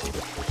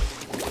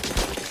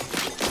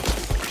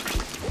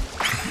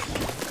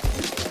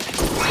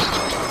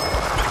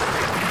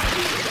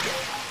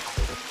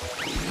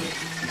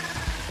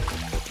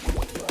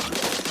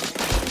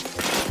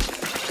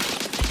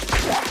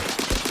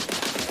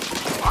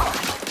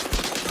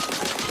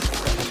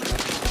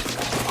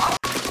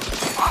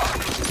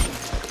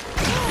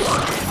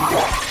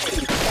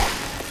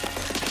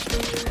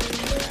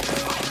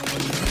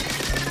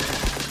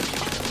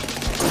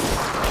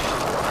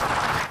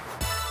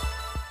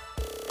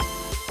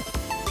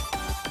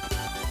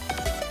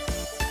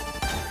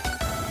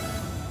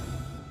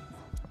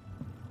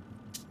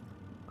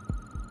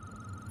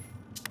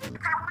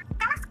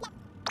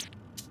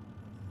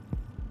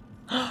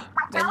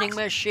 Vending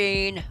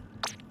machine.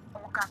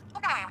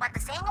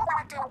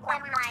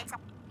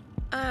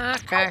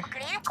 Okay.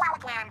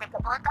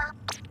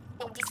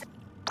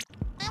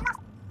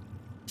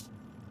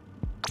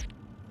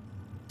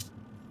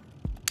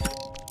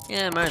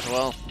 Yeah, might as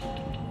well.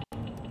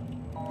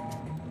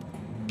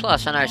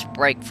 Plus, a nice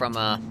break from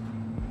all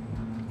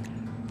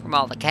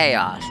the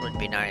chaos would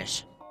be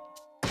nice.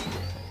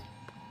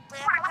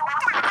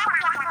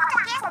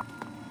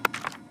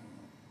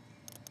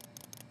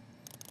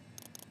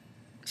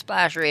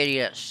 Splash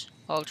radius.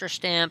 Ultra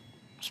stamp.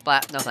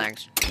 Splat. No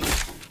thanks.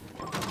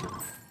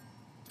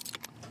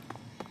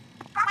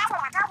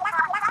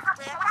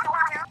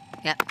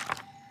 Yeah.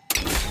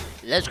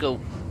 Let's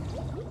go.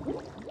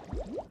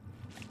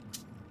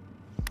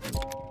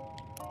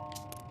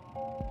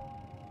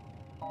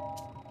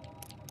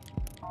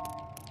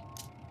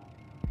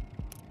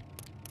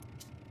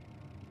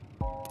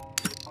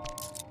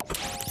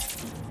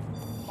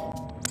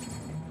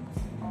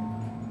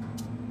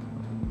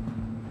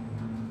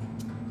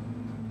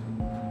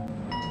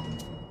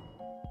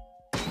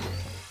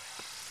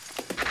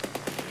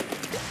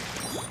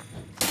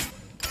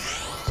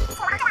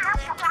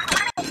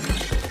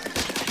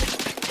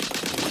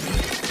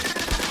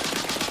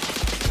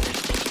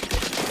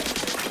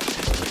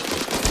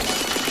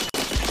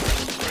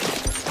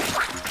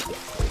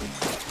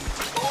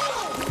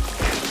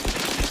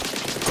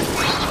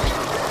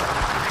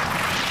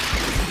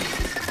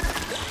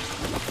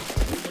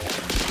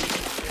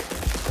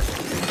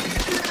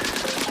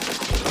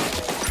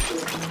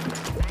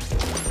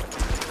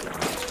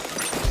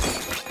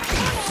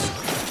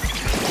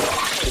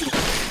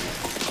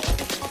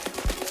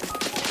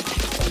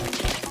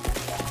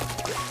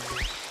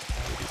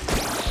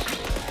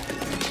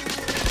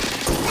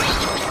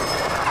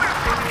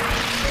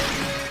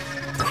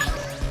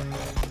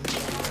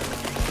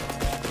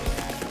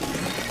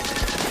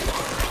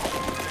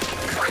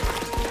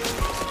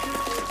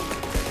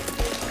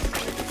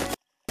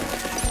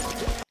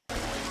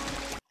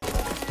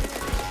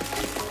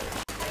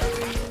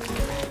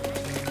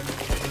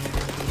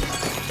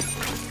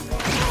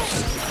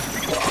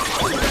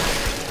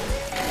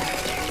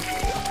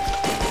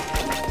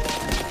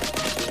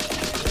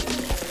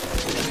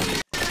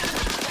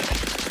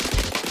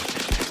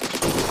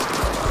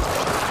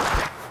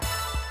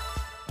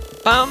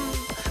 Bum,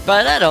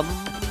 ba-da-dum,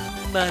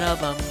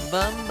 ba-da-bum,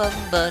 bum, bum,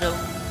 ba-dum.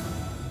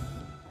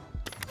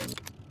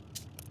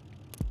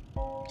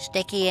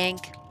 Sticky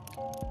ink.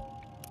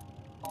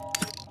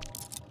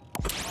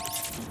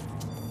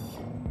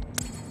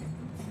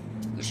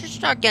 We should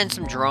start getting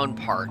some drone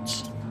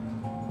parts.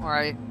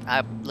 Alright,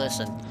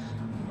 listen.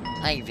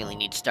 I really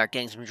need to start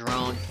getting some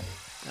drone.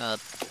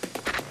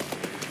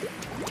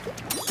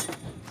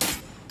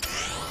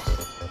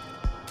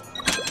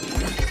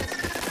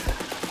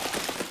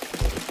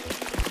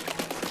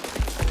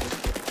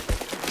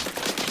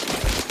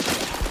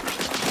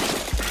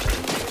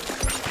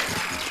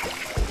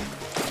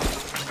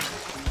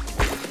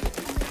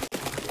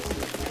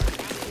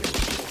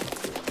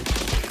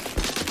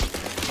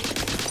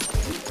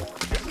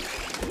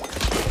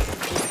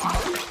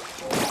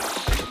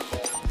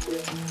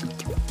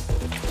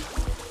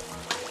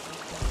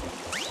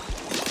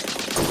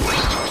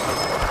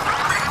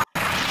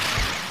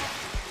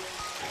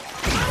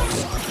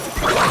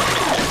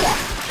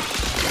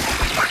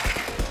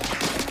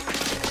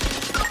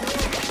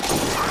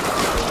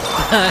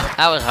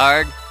 That was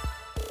hard.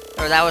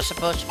 Or that was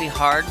supposed to be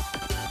hard.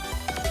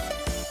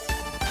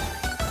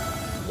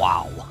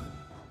 Wow.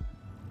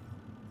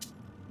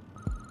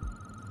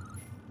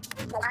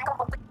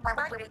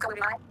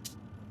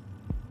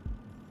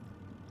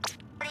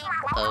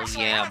 Oh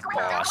yeah,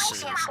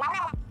 bosses.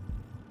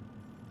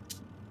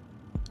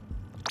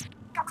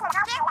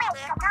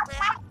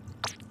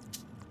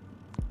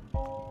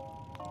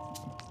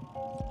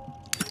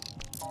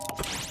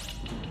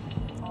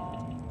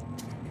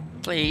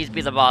 Please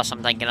be the boss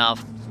I'm thinking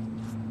of.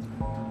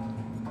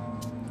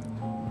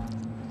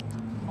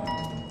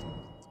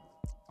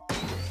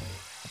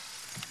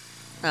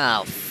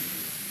 Oh,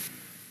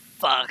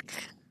 fuck.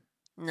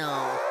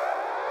 No.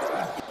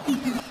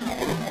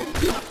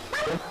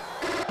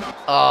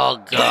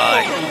 Oh,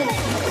 God.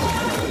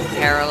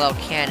 Parallel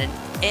cannon.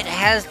 It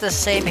has the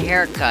same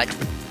haircut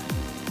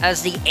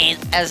as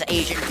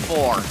Agent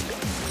 4.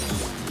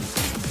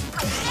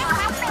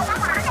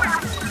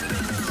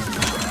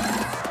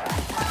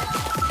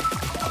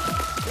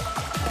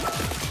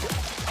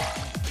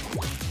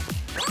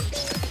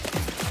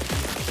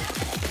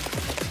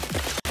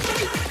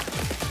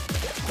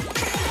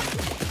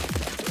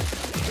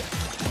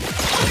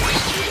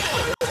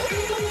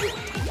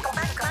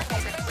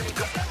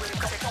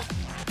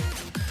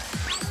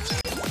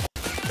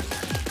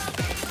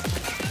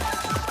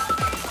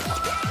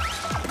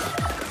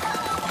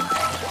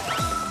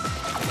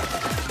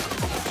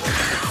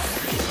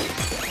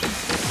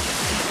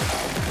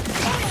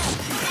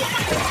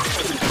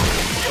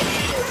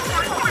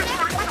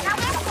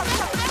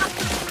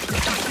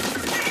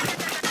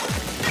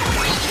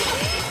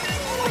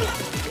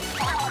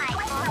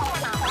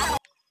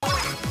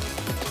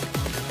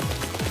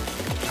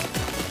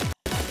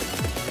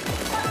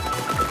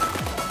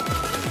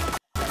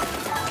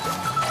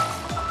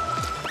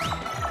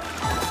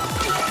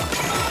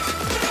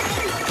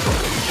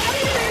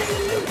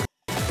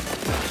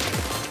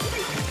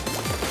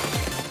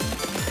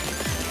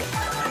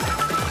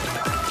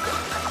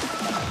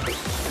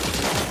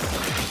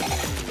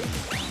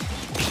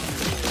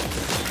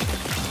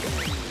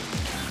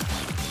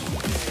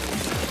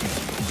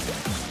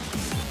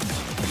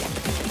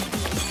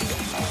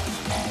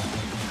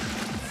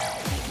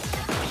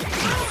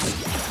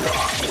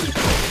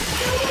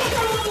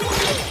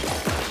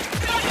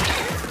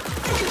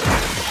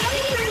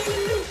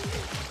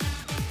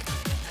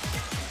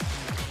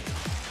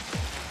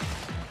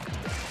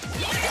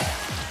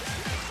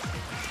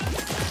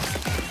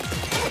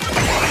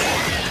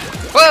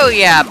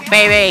 Booyah,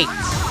 baby!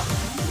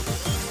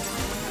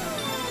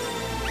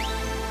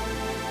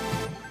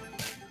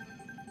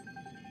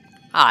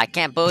 Ah, I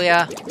can't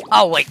booyah.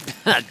 Oh, wait.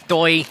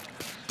 Doy.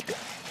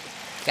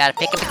 Gotta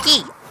pick up a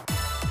key.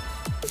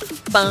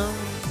 Bum,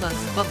 bum,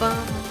 bum, bum,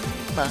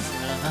 bum,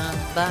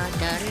 bum,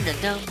 da da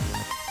dum,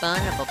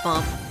 bum,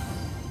 bum.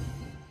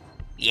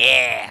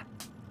 Yeah.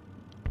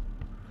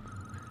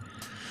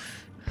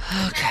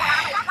 Okay.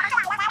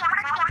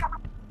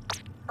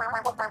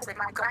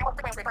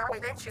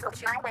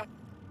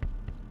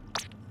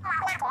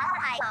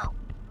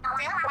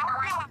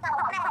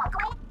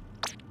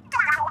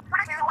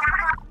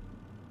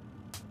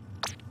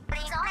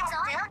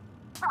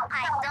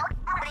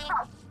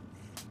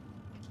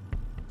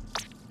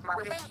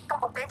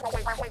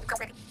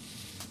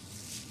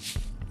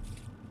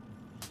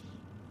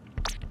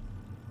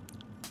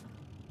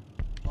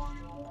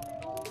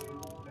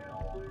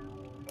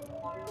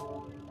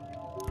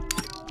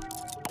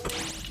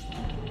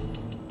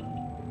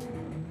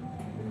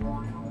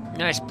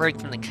 Nice break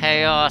from the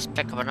chaos.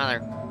 Pick up another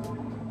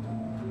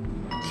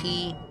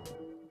key.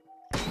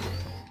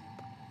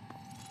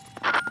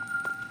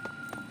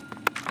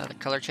 Another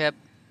color chip.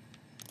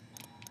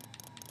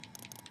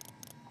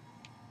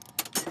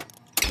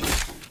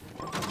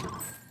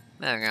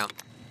 There we go.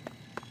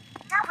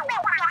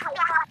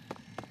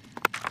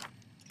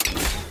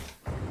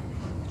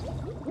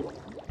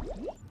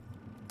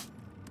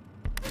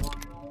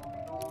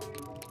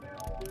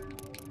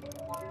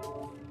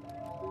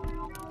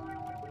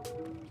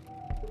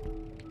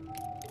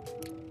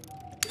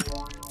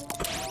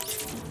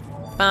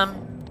 Bum,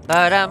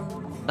 ba-dum,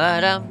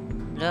 ba-dum,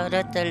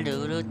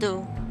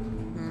 da-da-da-doo-doo-doo.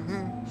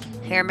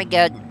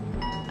 Armageddon.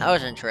 That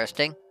was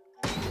interesting.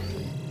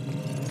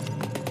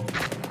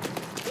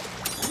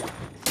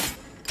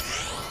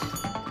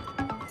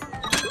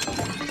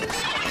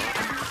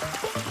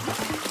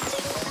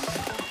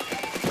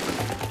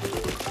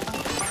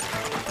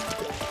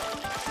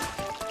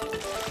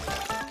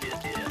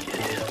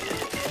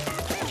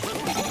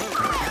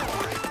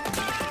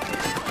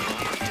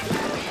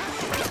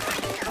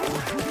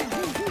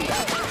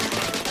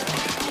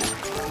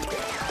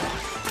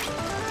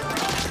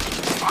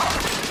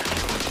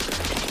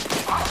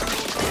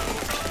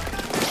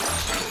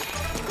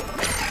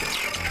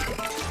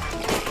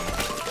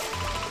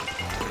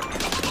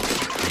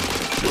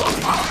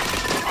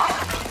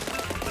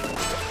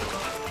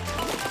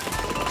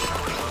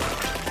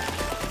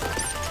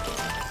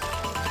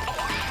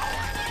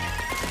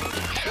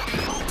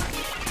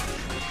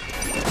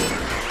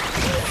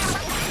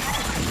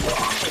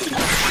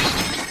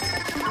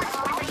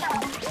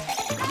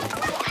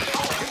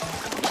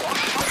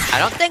 I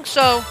don't think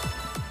so.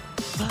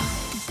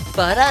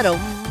 Ba-da-dum,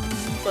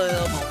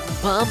 ba-dum,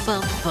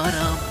 bum,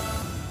 ba-dum.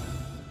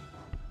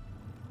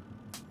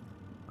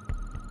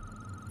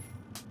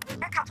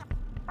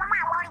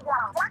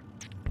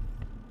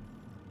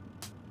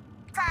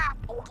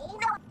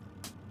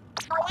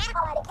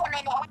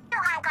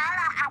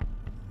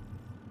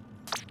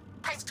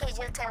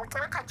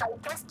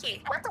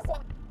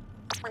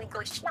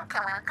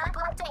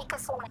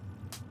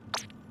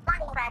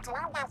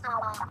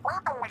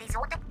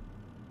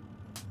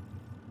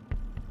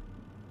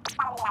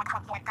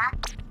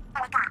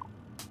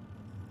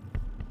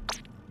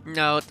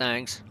 No,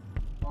 thanks.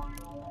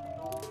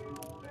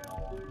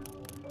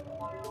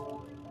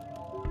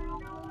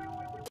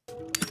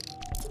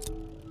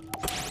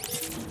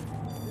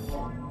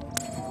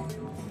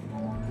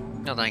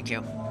 No, thank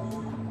you.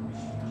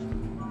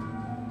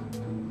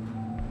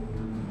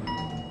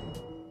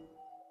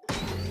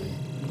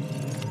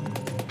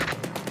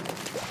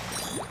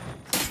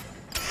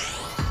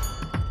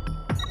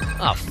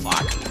 Oh,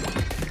 fuck.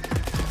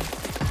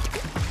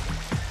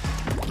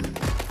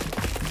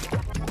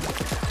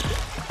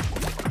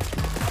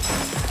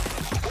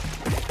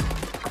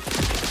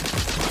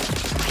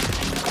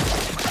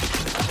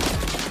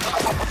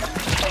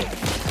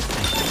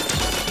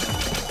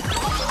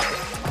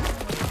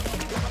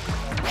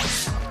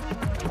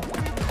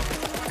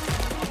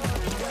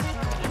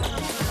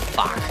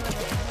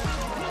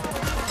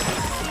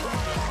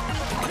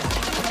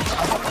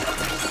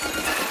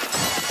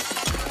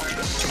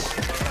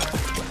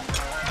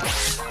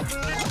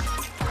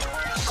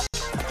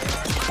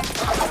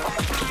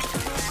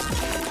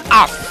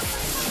 Oh,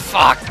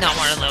 fuck, not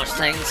one of those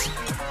things.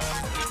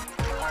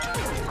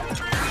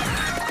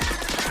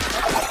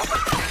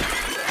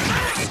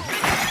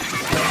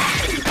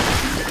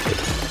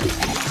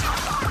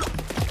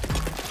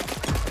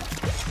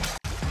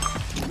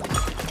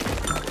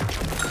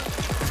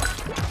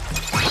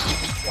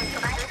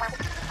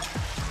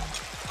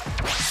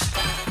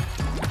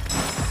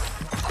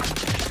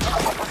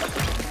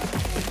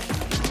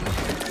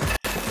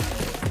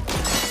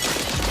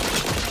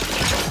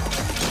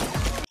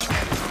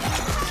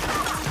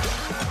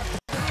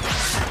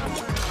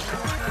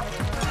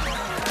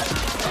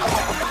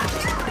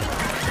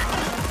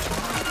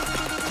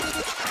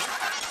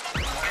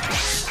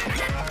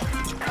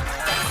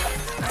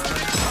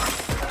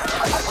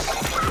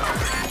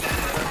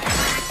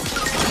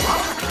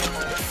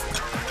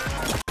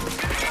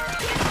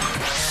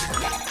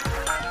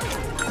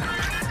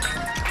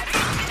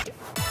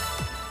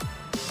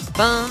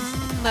 Bum,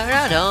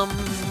 ba-da-dum,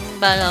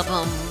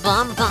 ba-da-bum,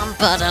 bum, bum,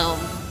 ba-dum.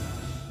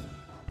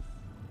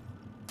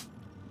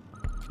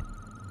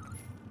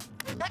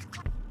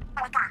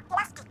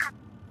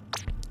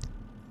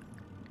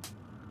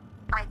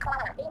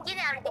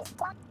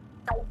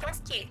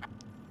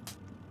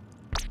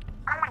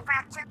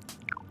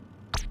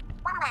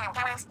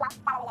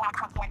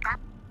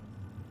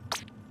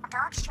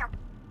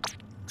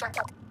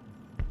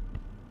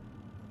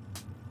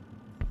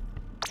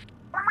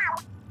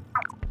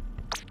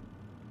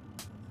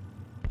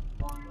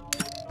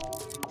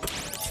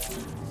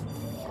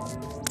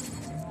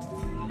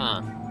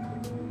 Huh.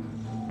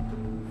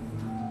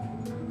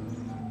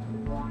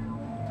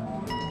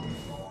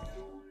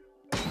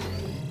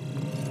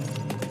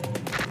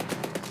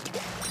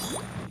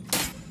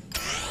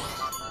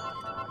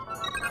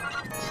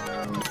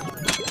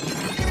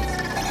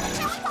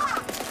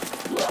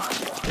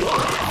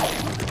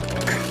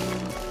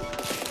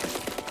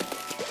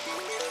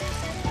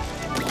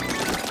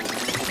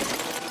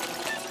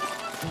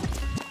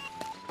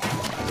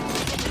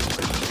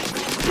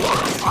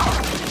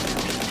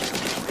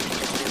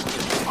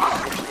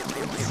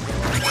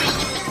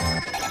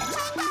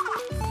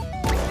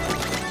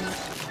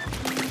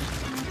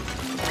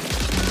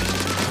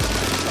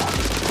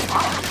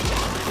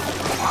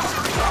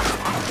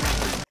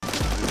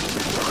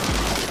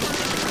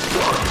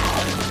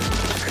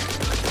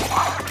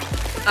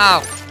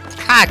 Oh,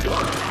 god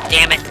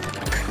damn it.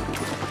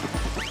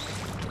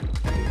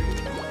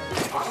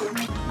 Bum,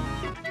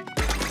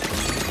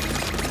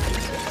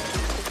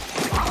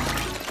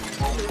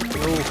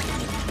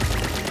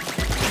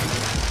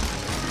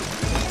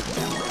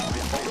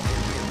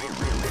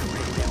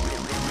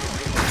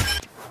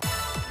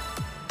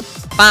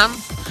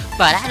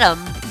 ba-da-dum,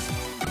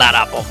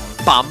 ba-da-bum,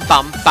 bum,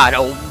 bum,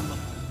 ba-dum.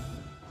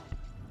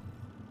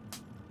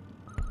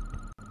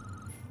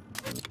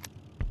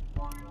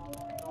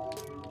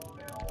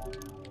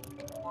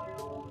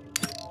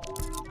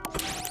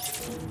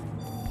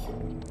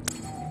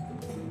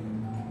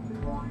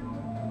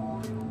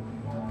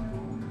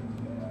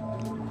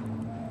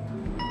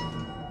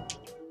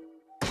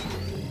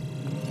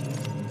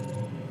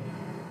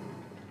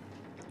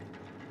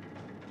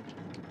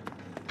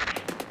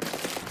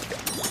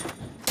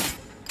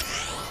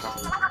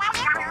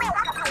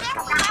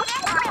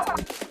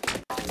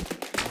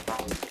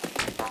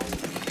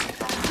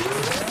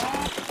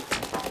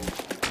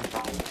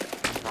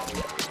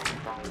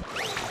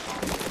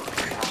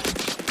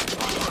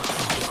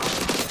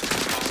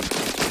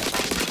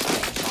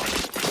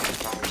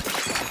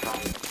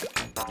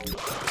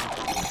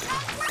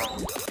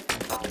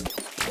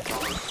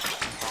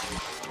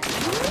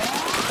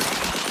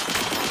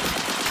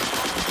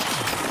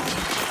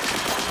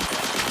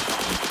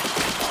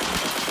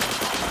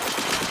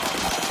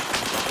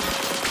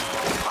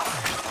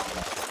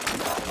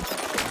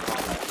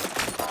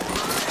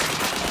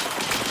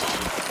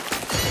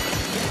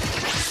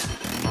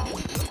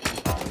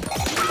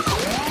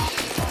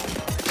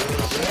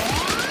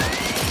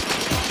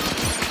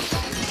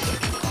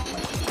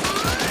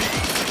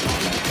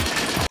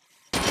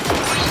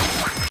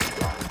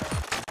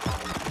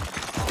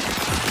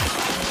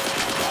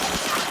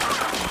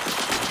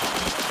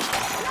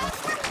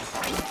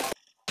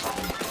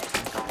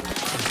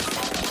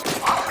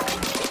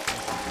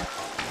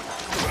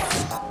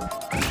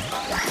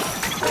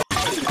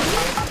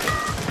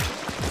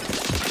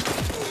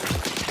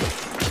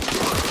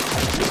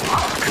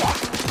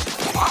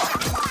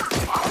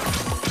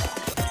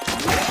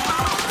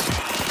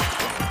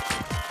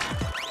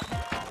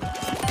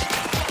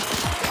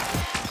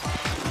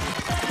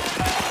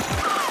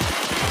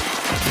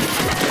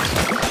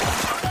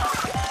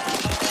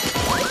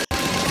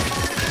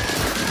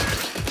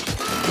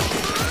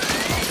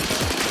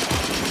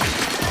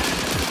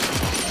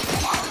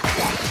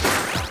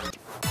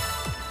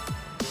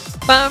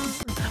 Bum,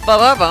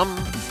 ba-ba-bum,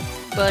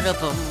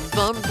 ba-da-bum,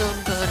 bum-dum,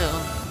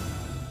 ba-dum.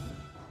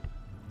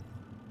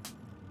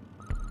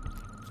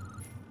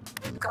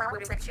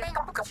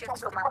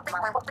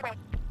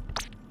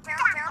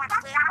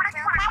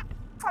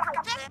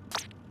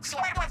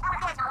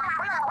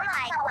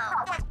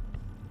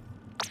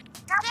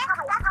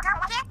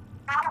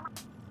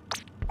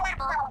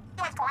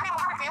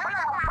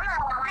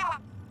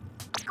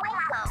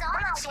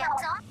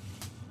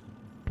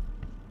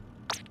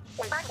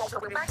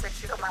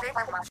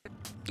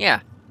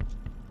 Yeah.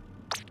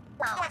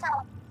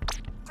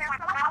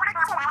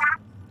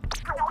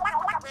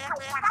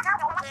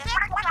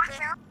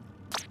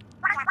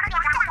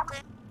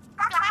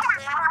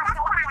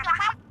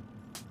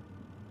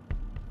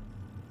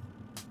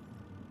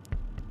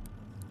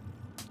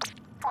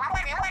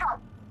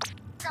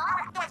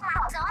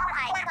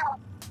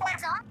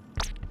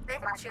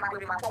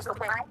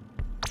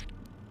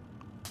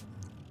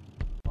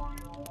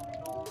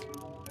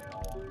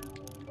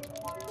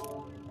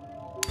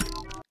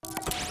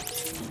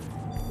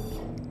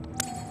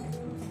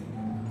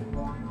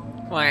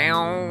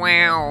 Wow,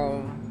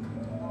 wow.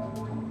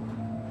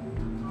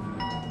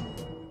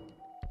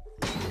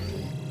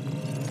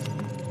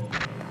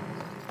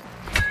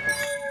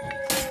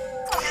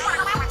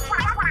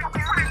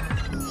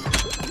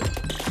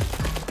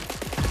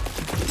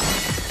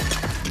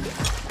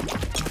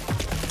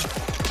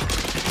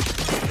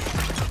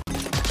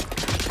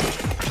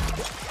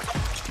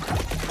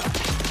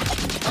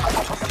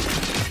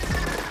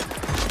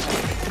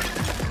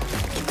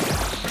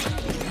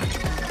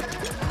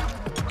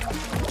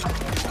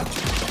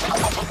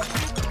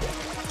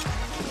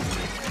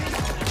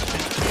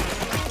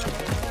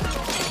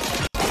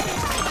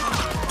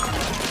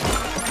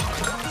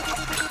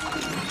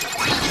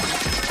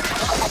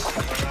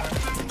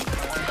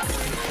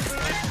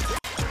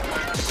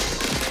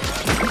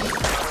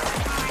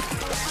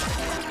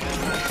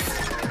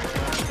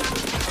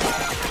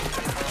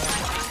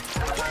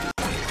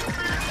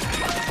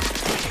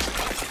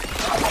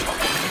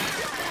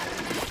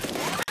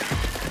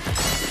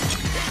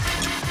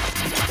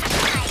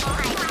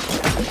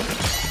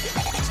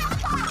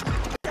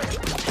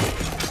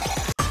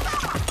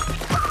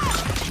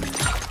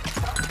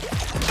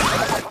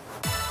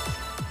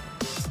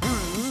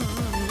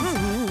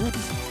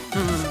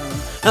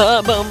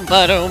 Bum,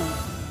 ba-dum.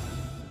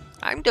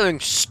 I'm doing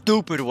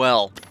stupid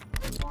well.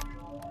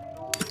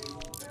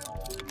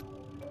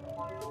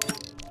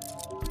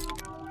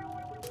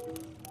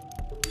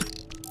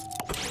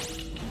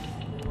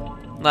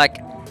 Like,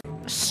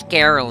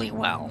 scarily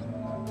well.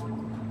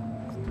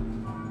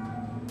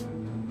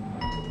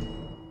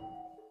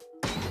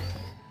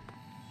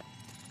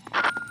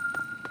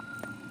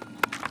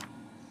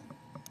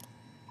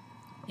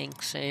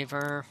 Ink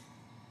saver.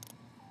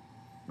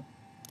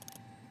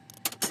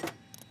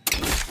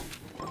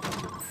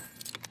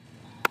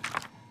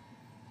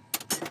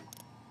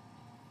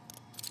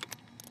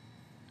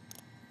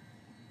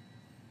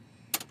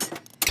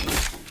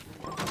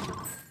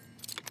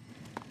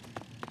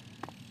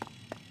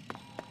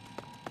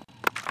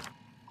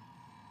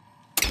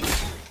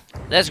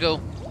 Let's go.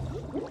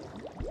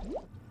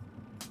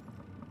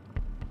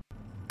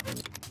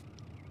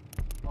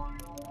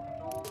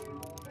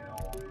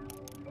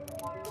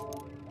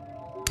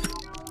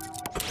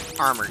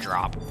 Armor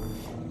drop.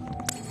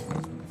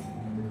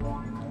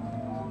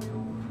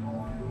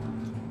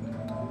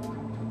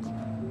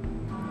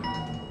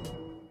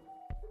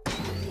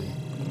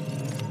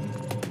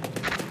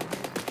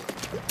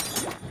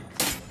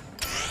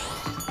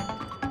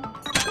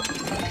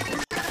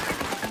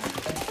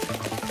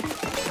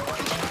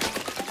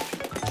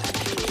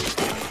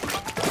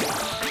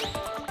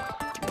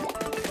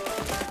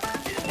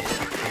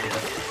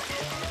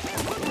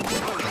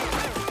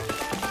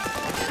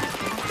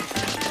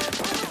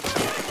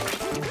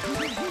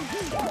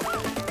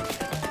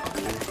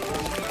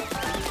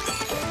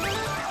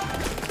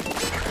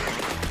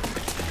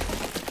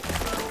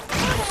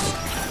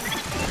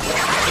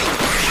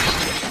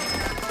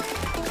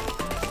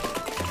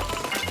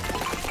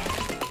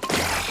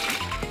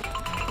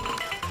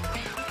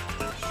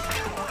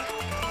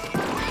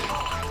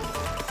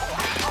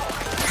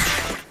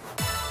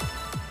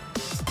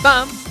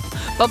 Bum,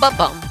 bum, bum,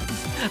 bum,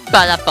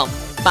 ba da bum,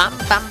 bum,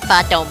 bum,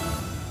 ba dum.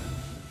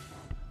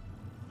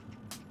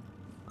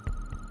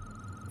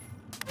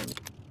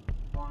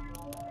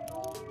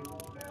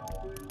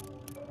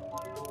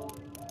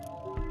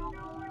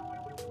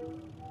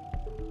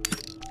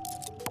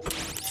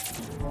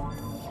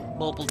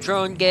 Mobile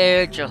drone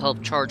gauge will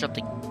help charge up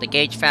the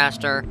gauge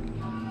faster.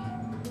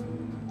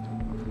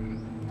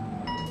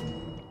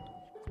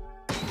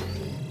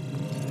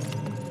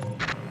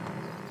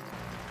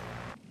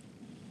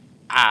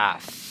 Ah,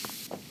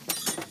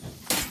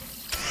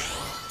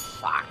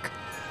 fuck.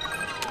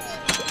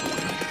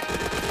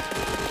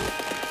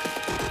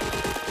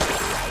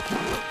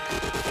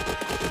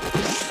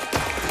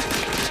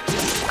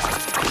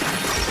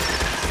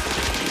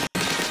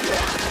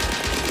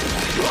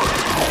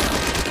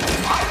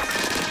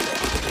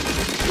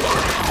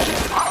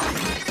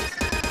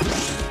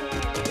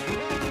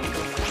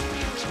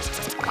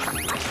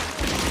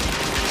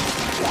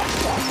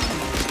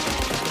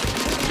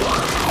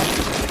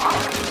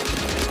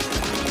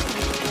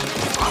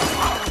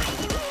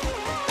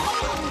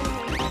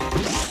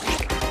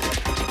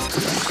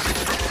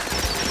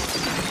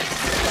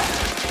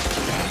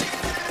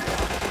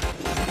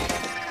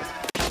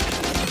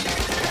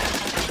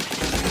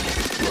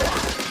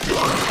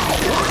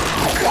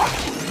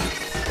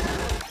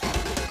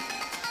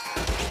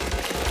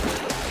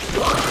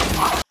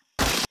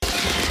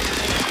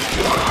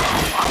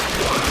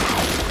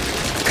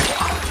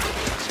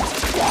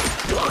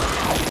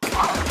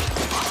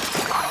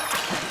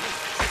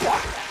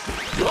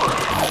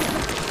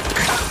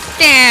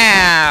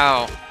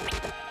 Ow!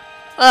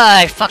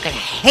 I fucking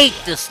hate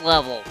this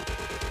level.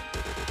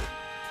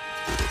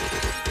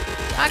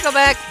 I go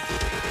back.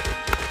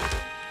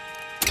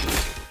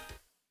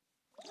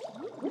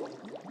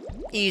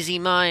 Easy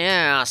my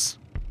ass.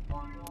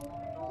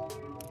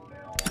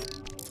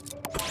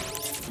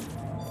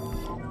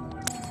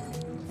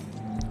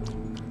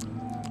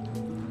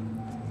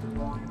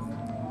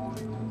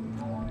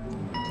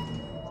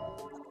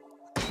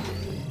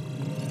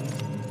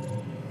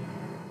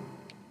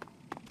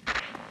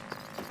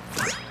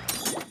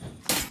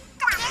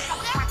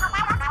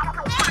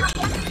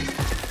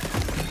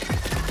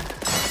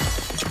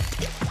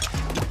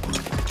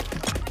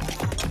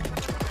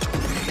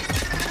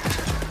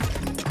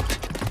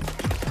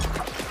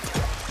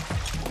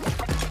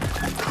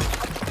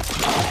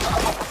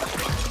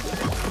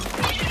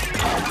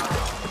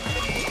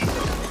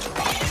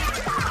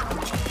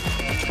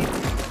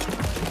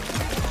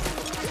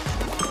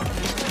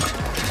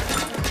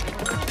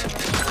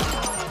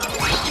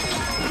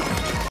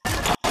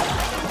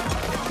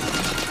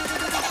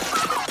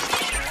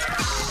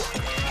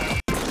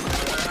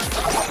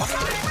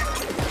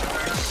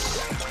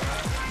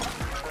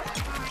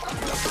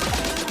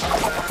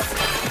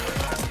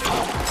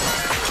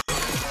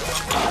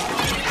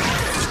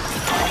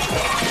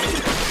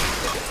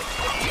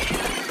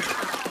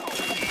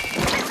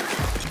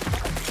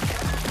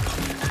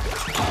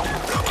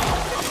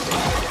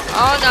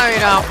 Oh, no, you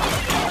don't.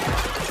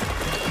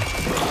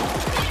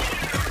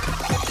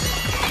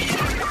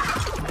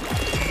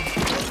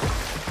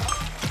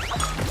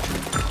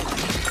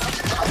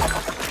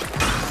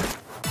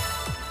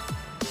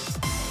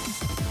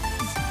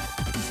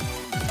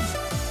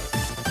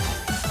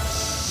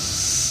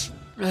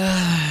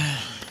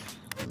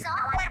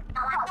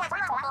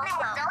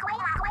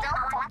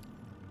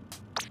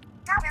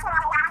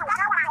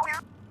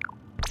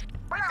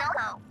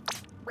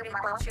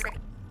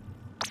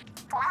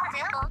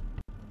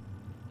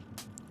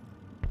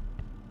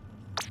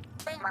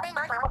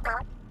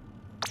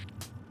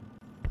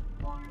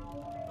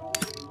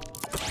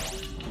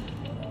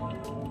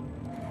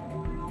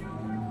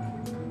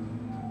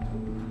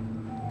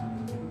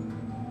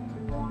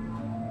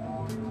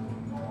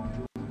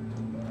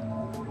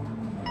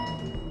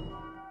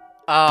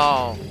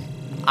 Oh,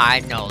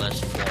 I know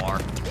this floor.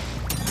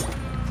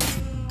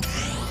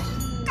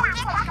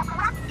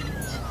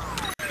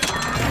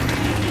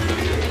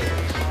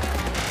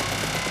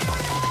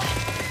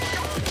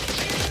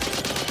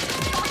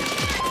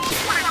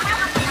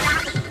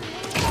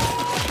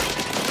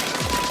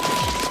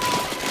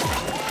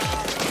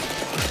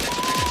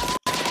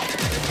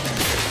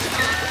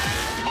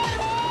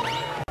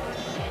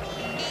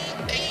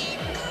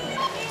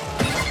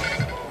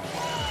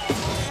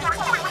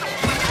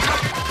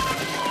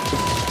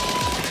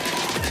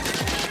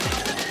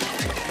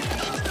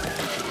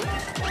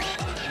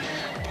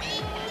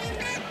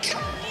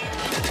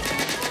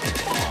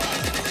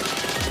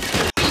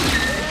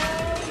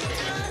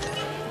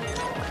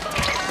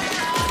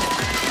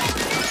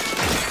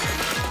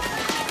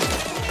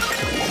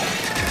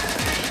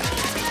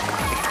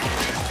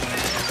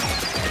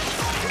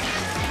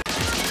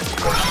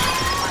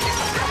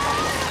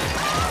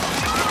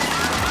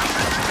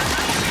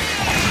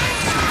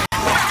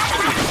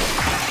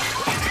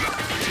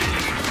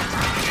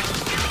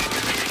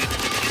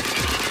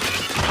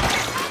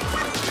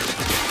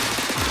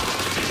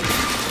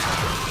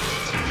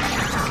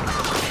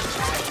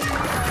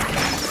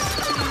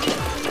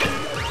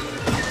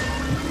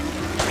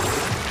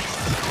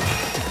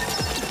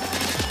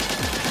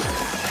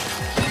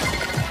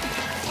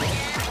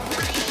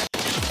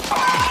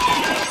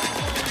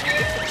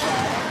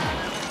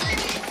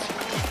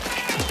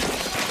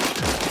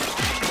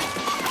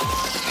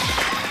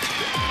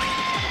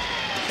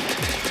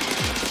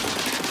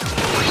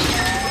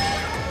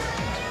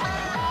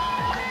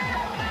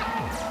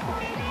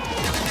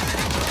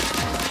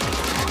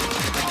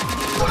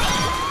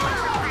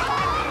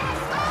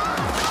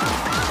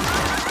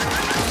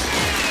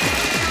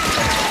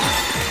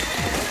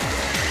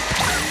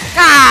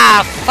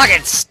 Ah,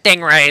 fucking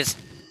stingrays.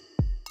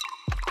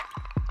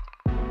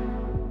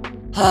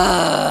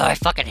 I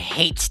fucking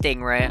hate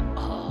stingray.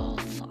 Oh,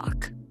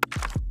 fuck.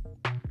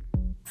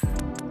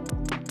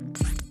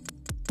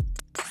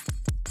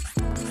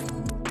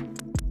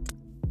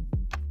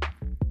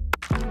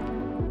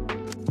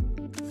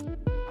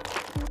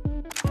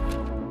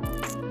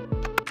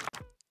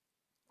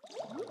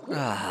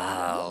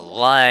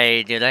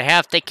 Why do they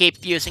have to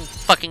keep using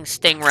fucking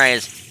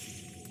stingrays?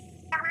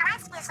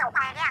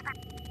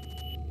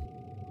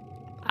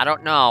 I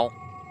don't know.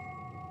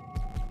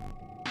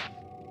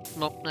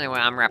 Well, anyway,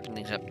 I'm wrapping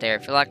things up there.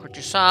 If you like what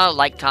you saw,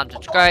 like, comment,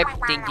 subscribe,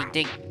 ding, ding,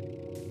 ding.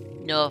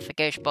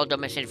 Notification bell, don't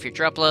miss any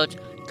future uploads.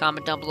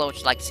 Comment down below what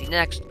you'd like to see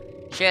next.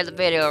 Share the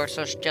video or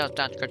social channels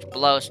down in the description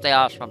below. Stay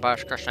off. My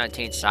boss, Crush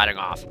 19, signing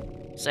off.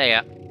 See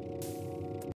ya.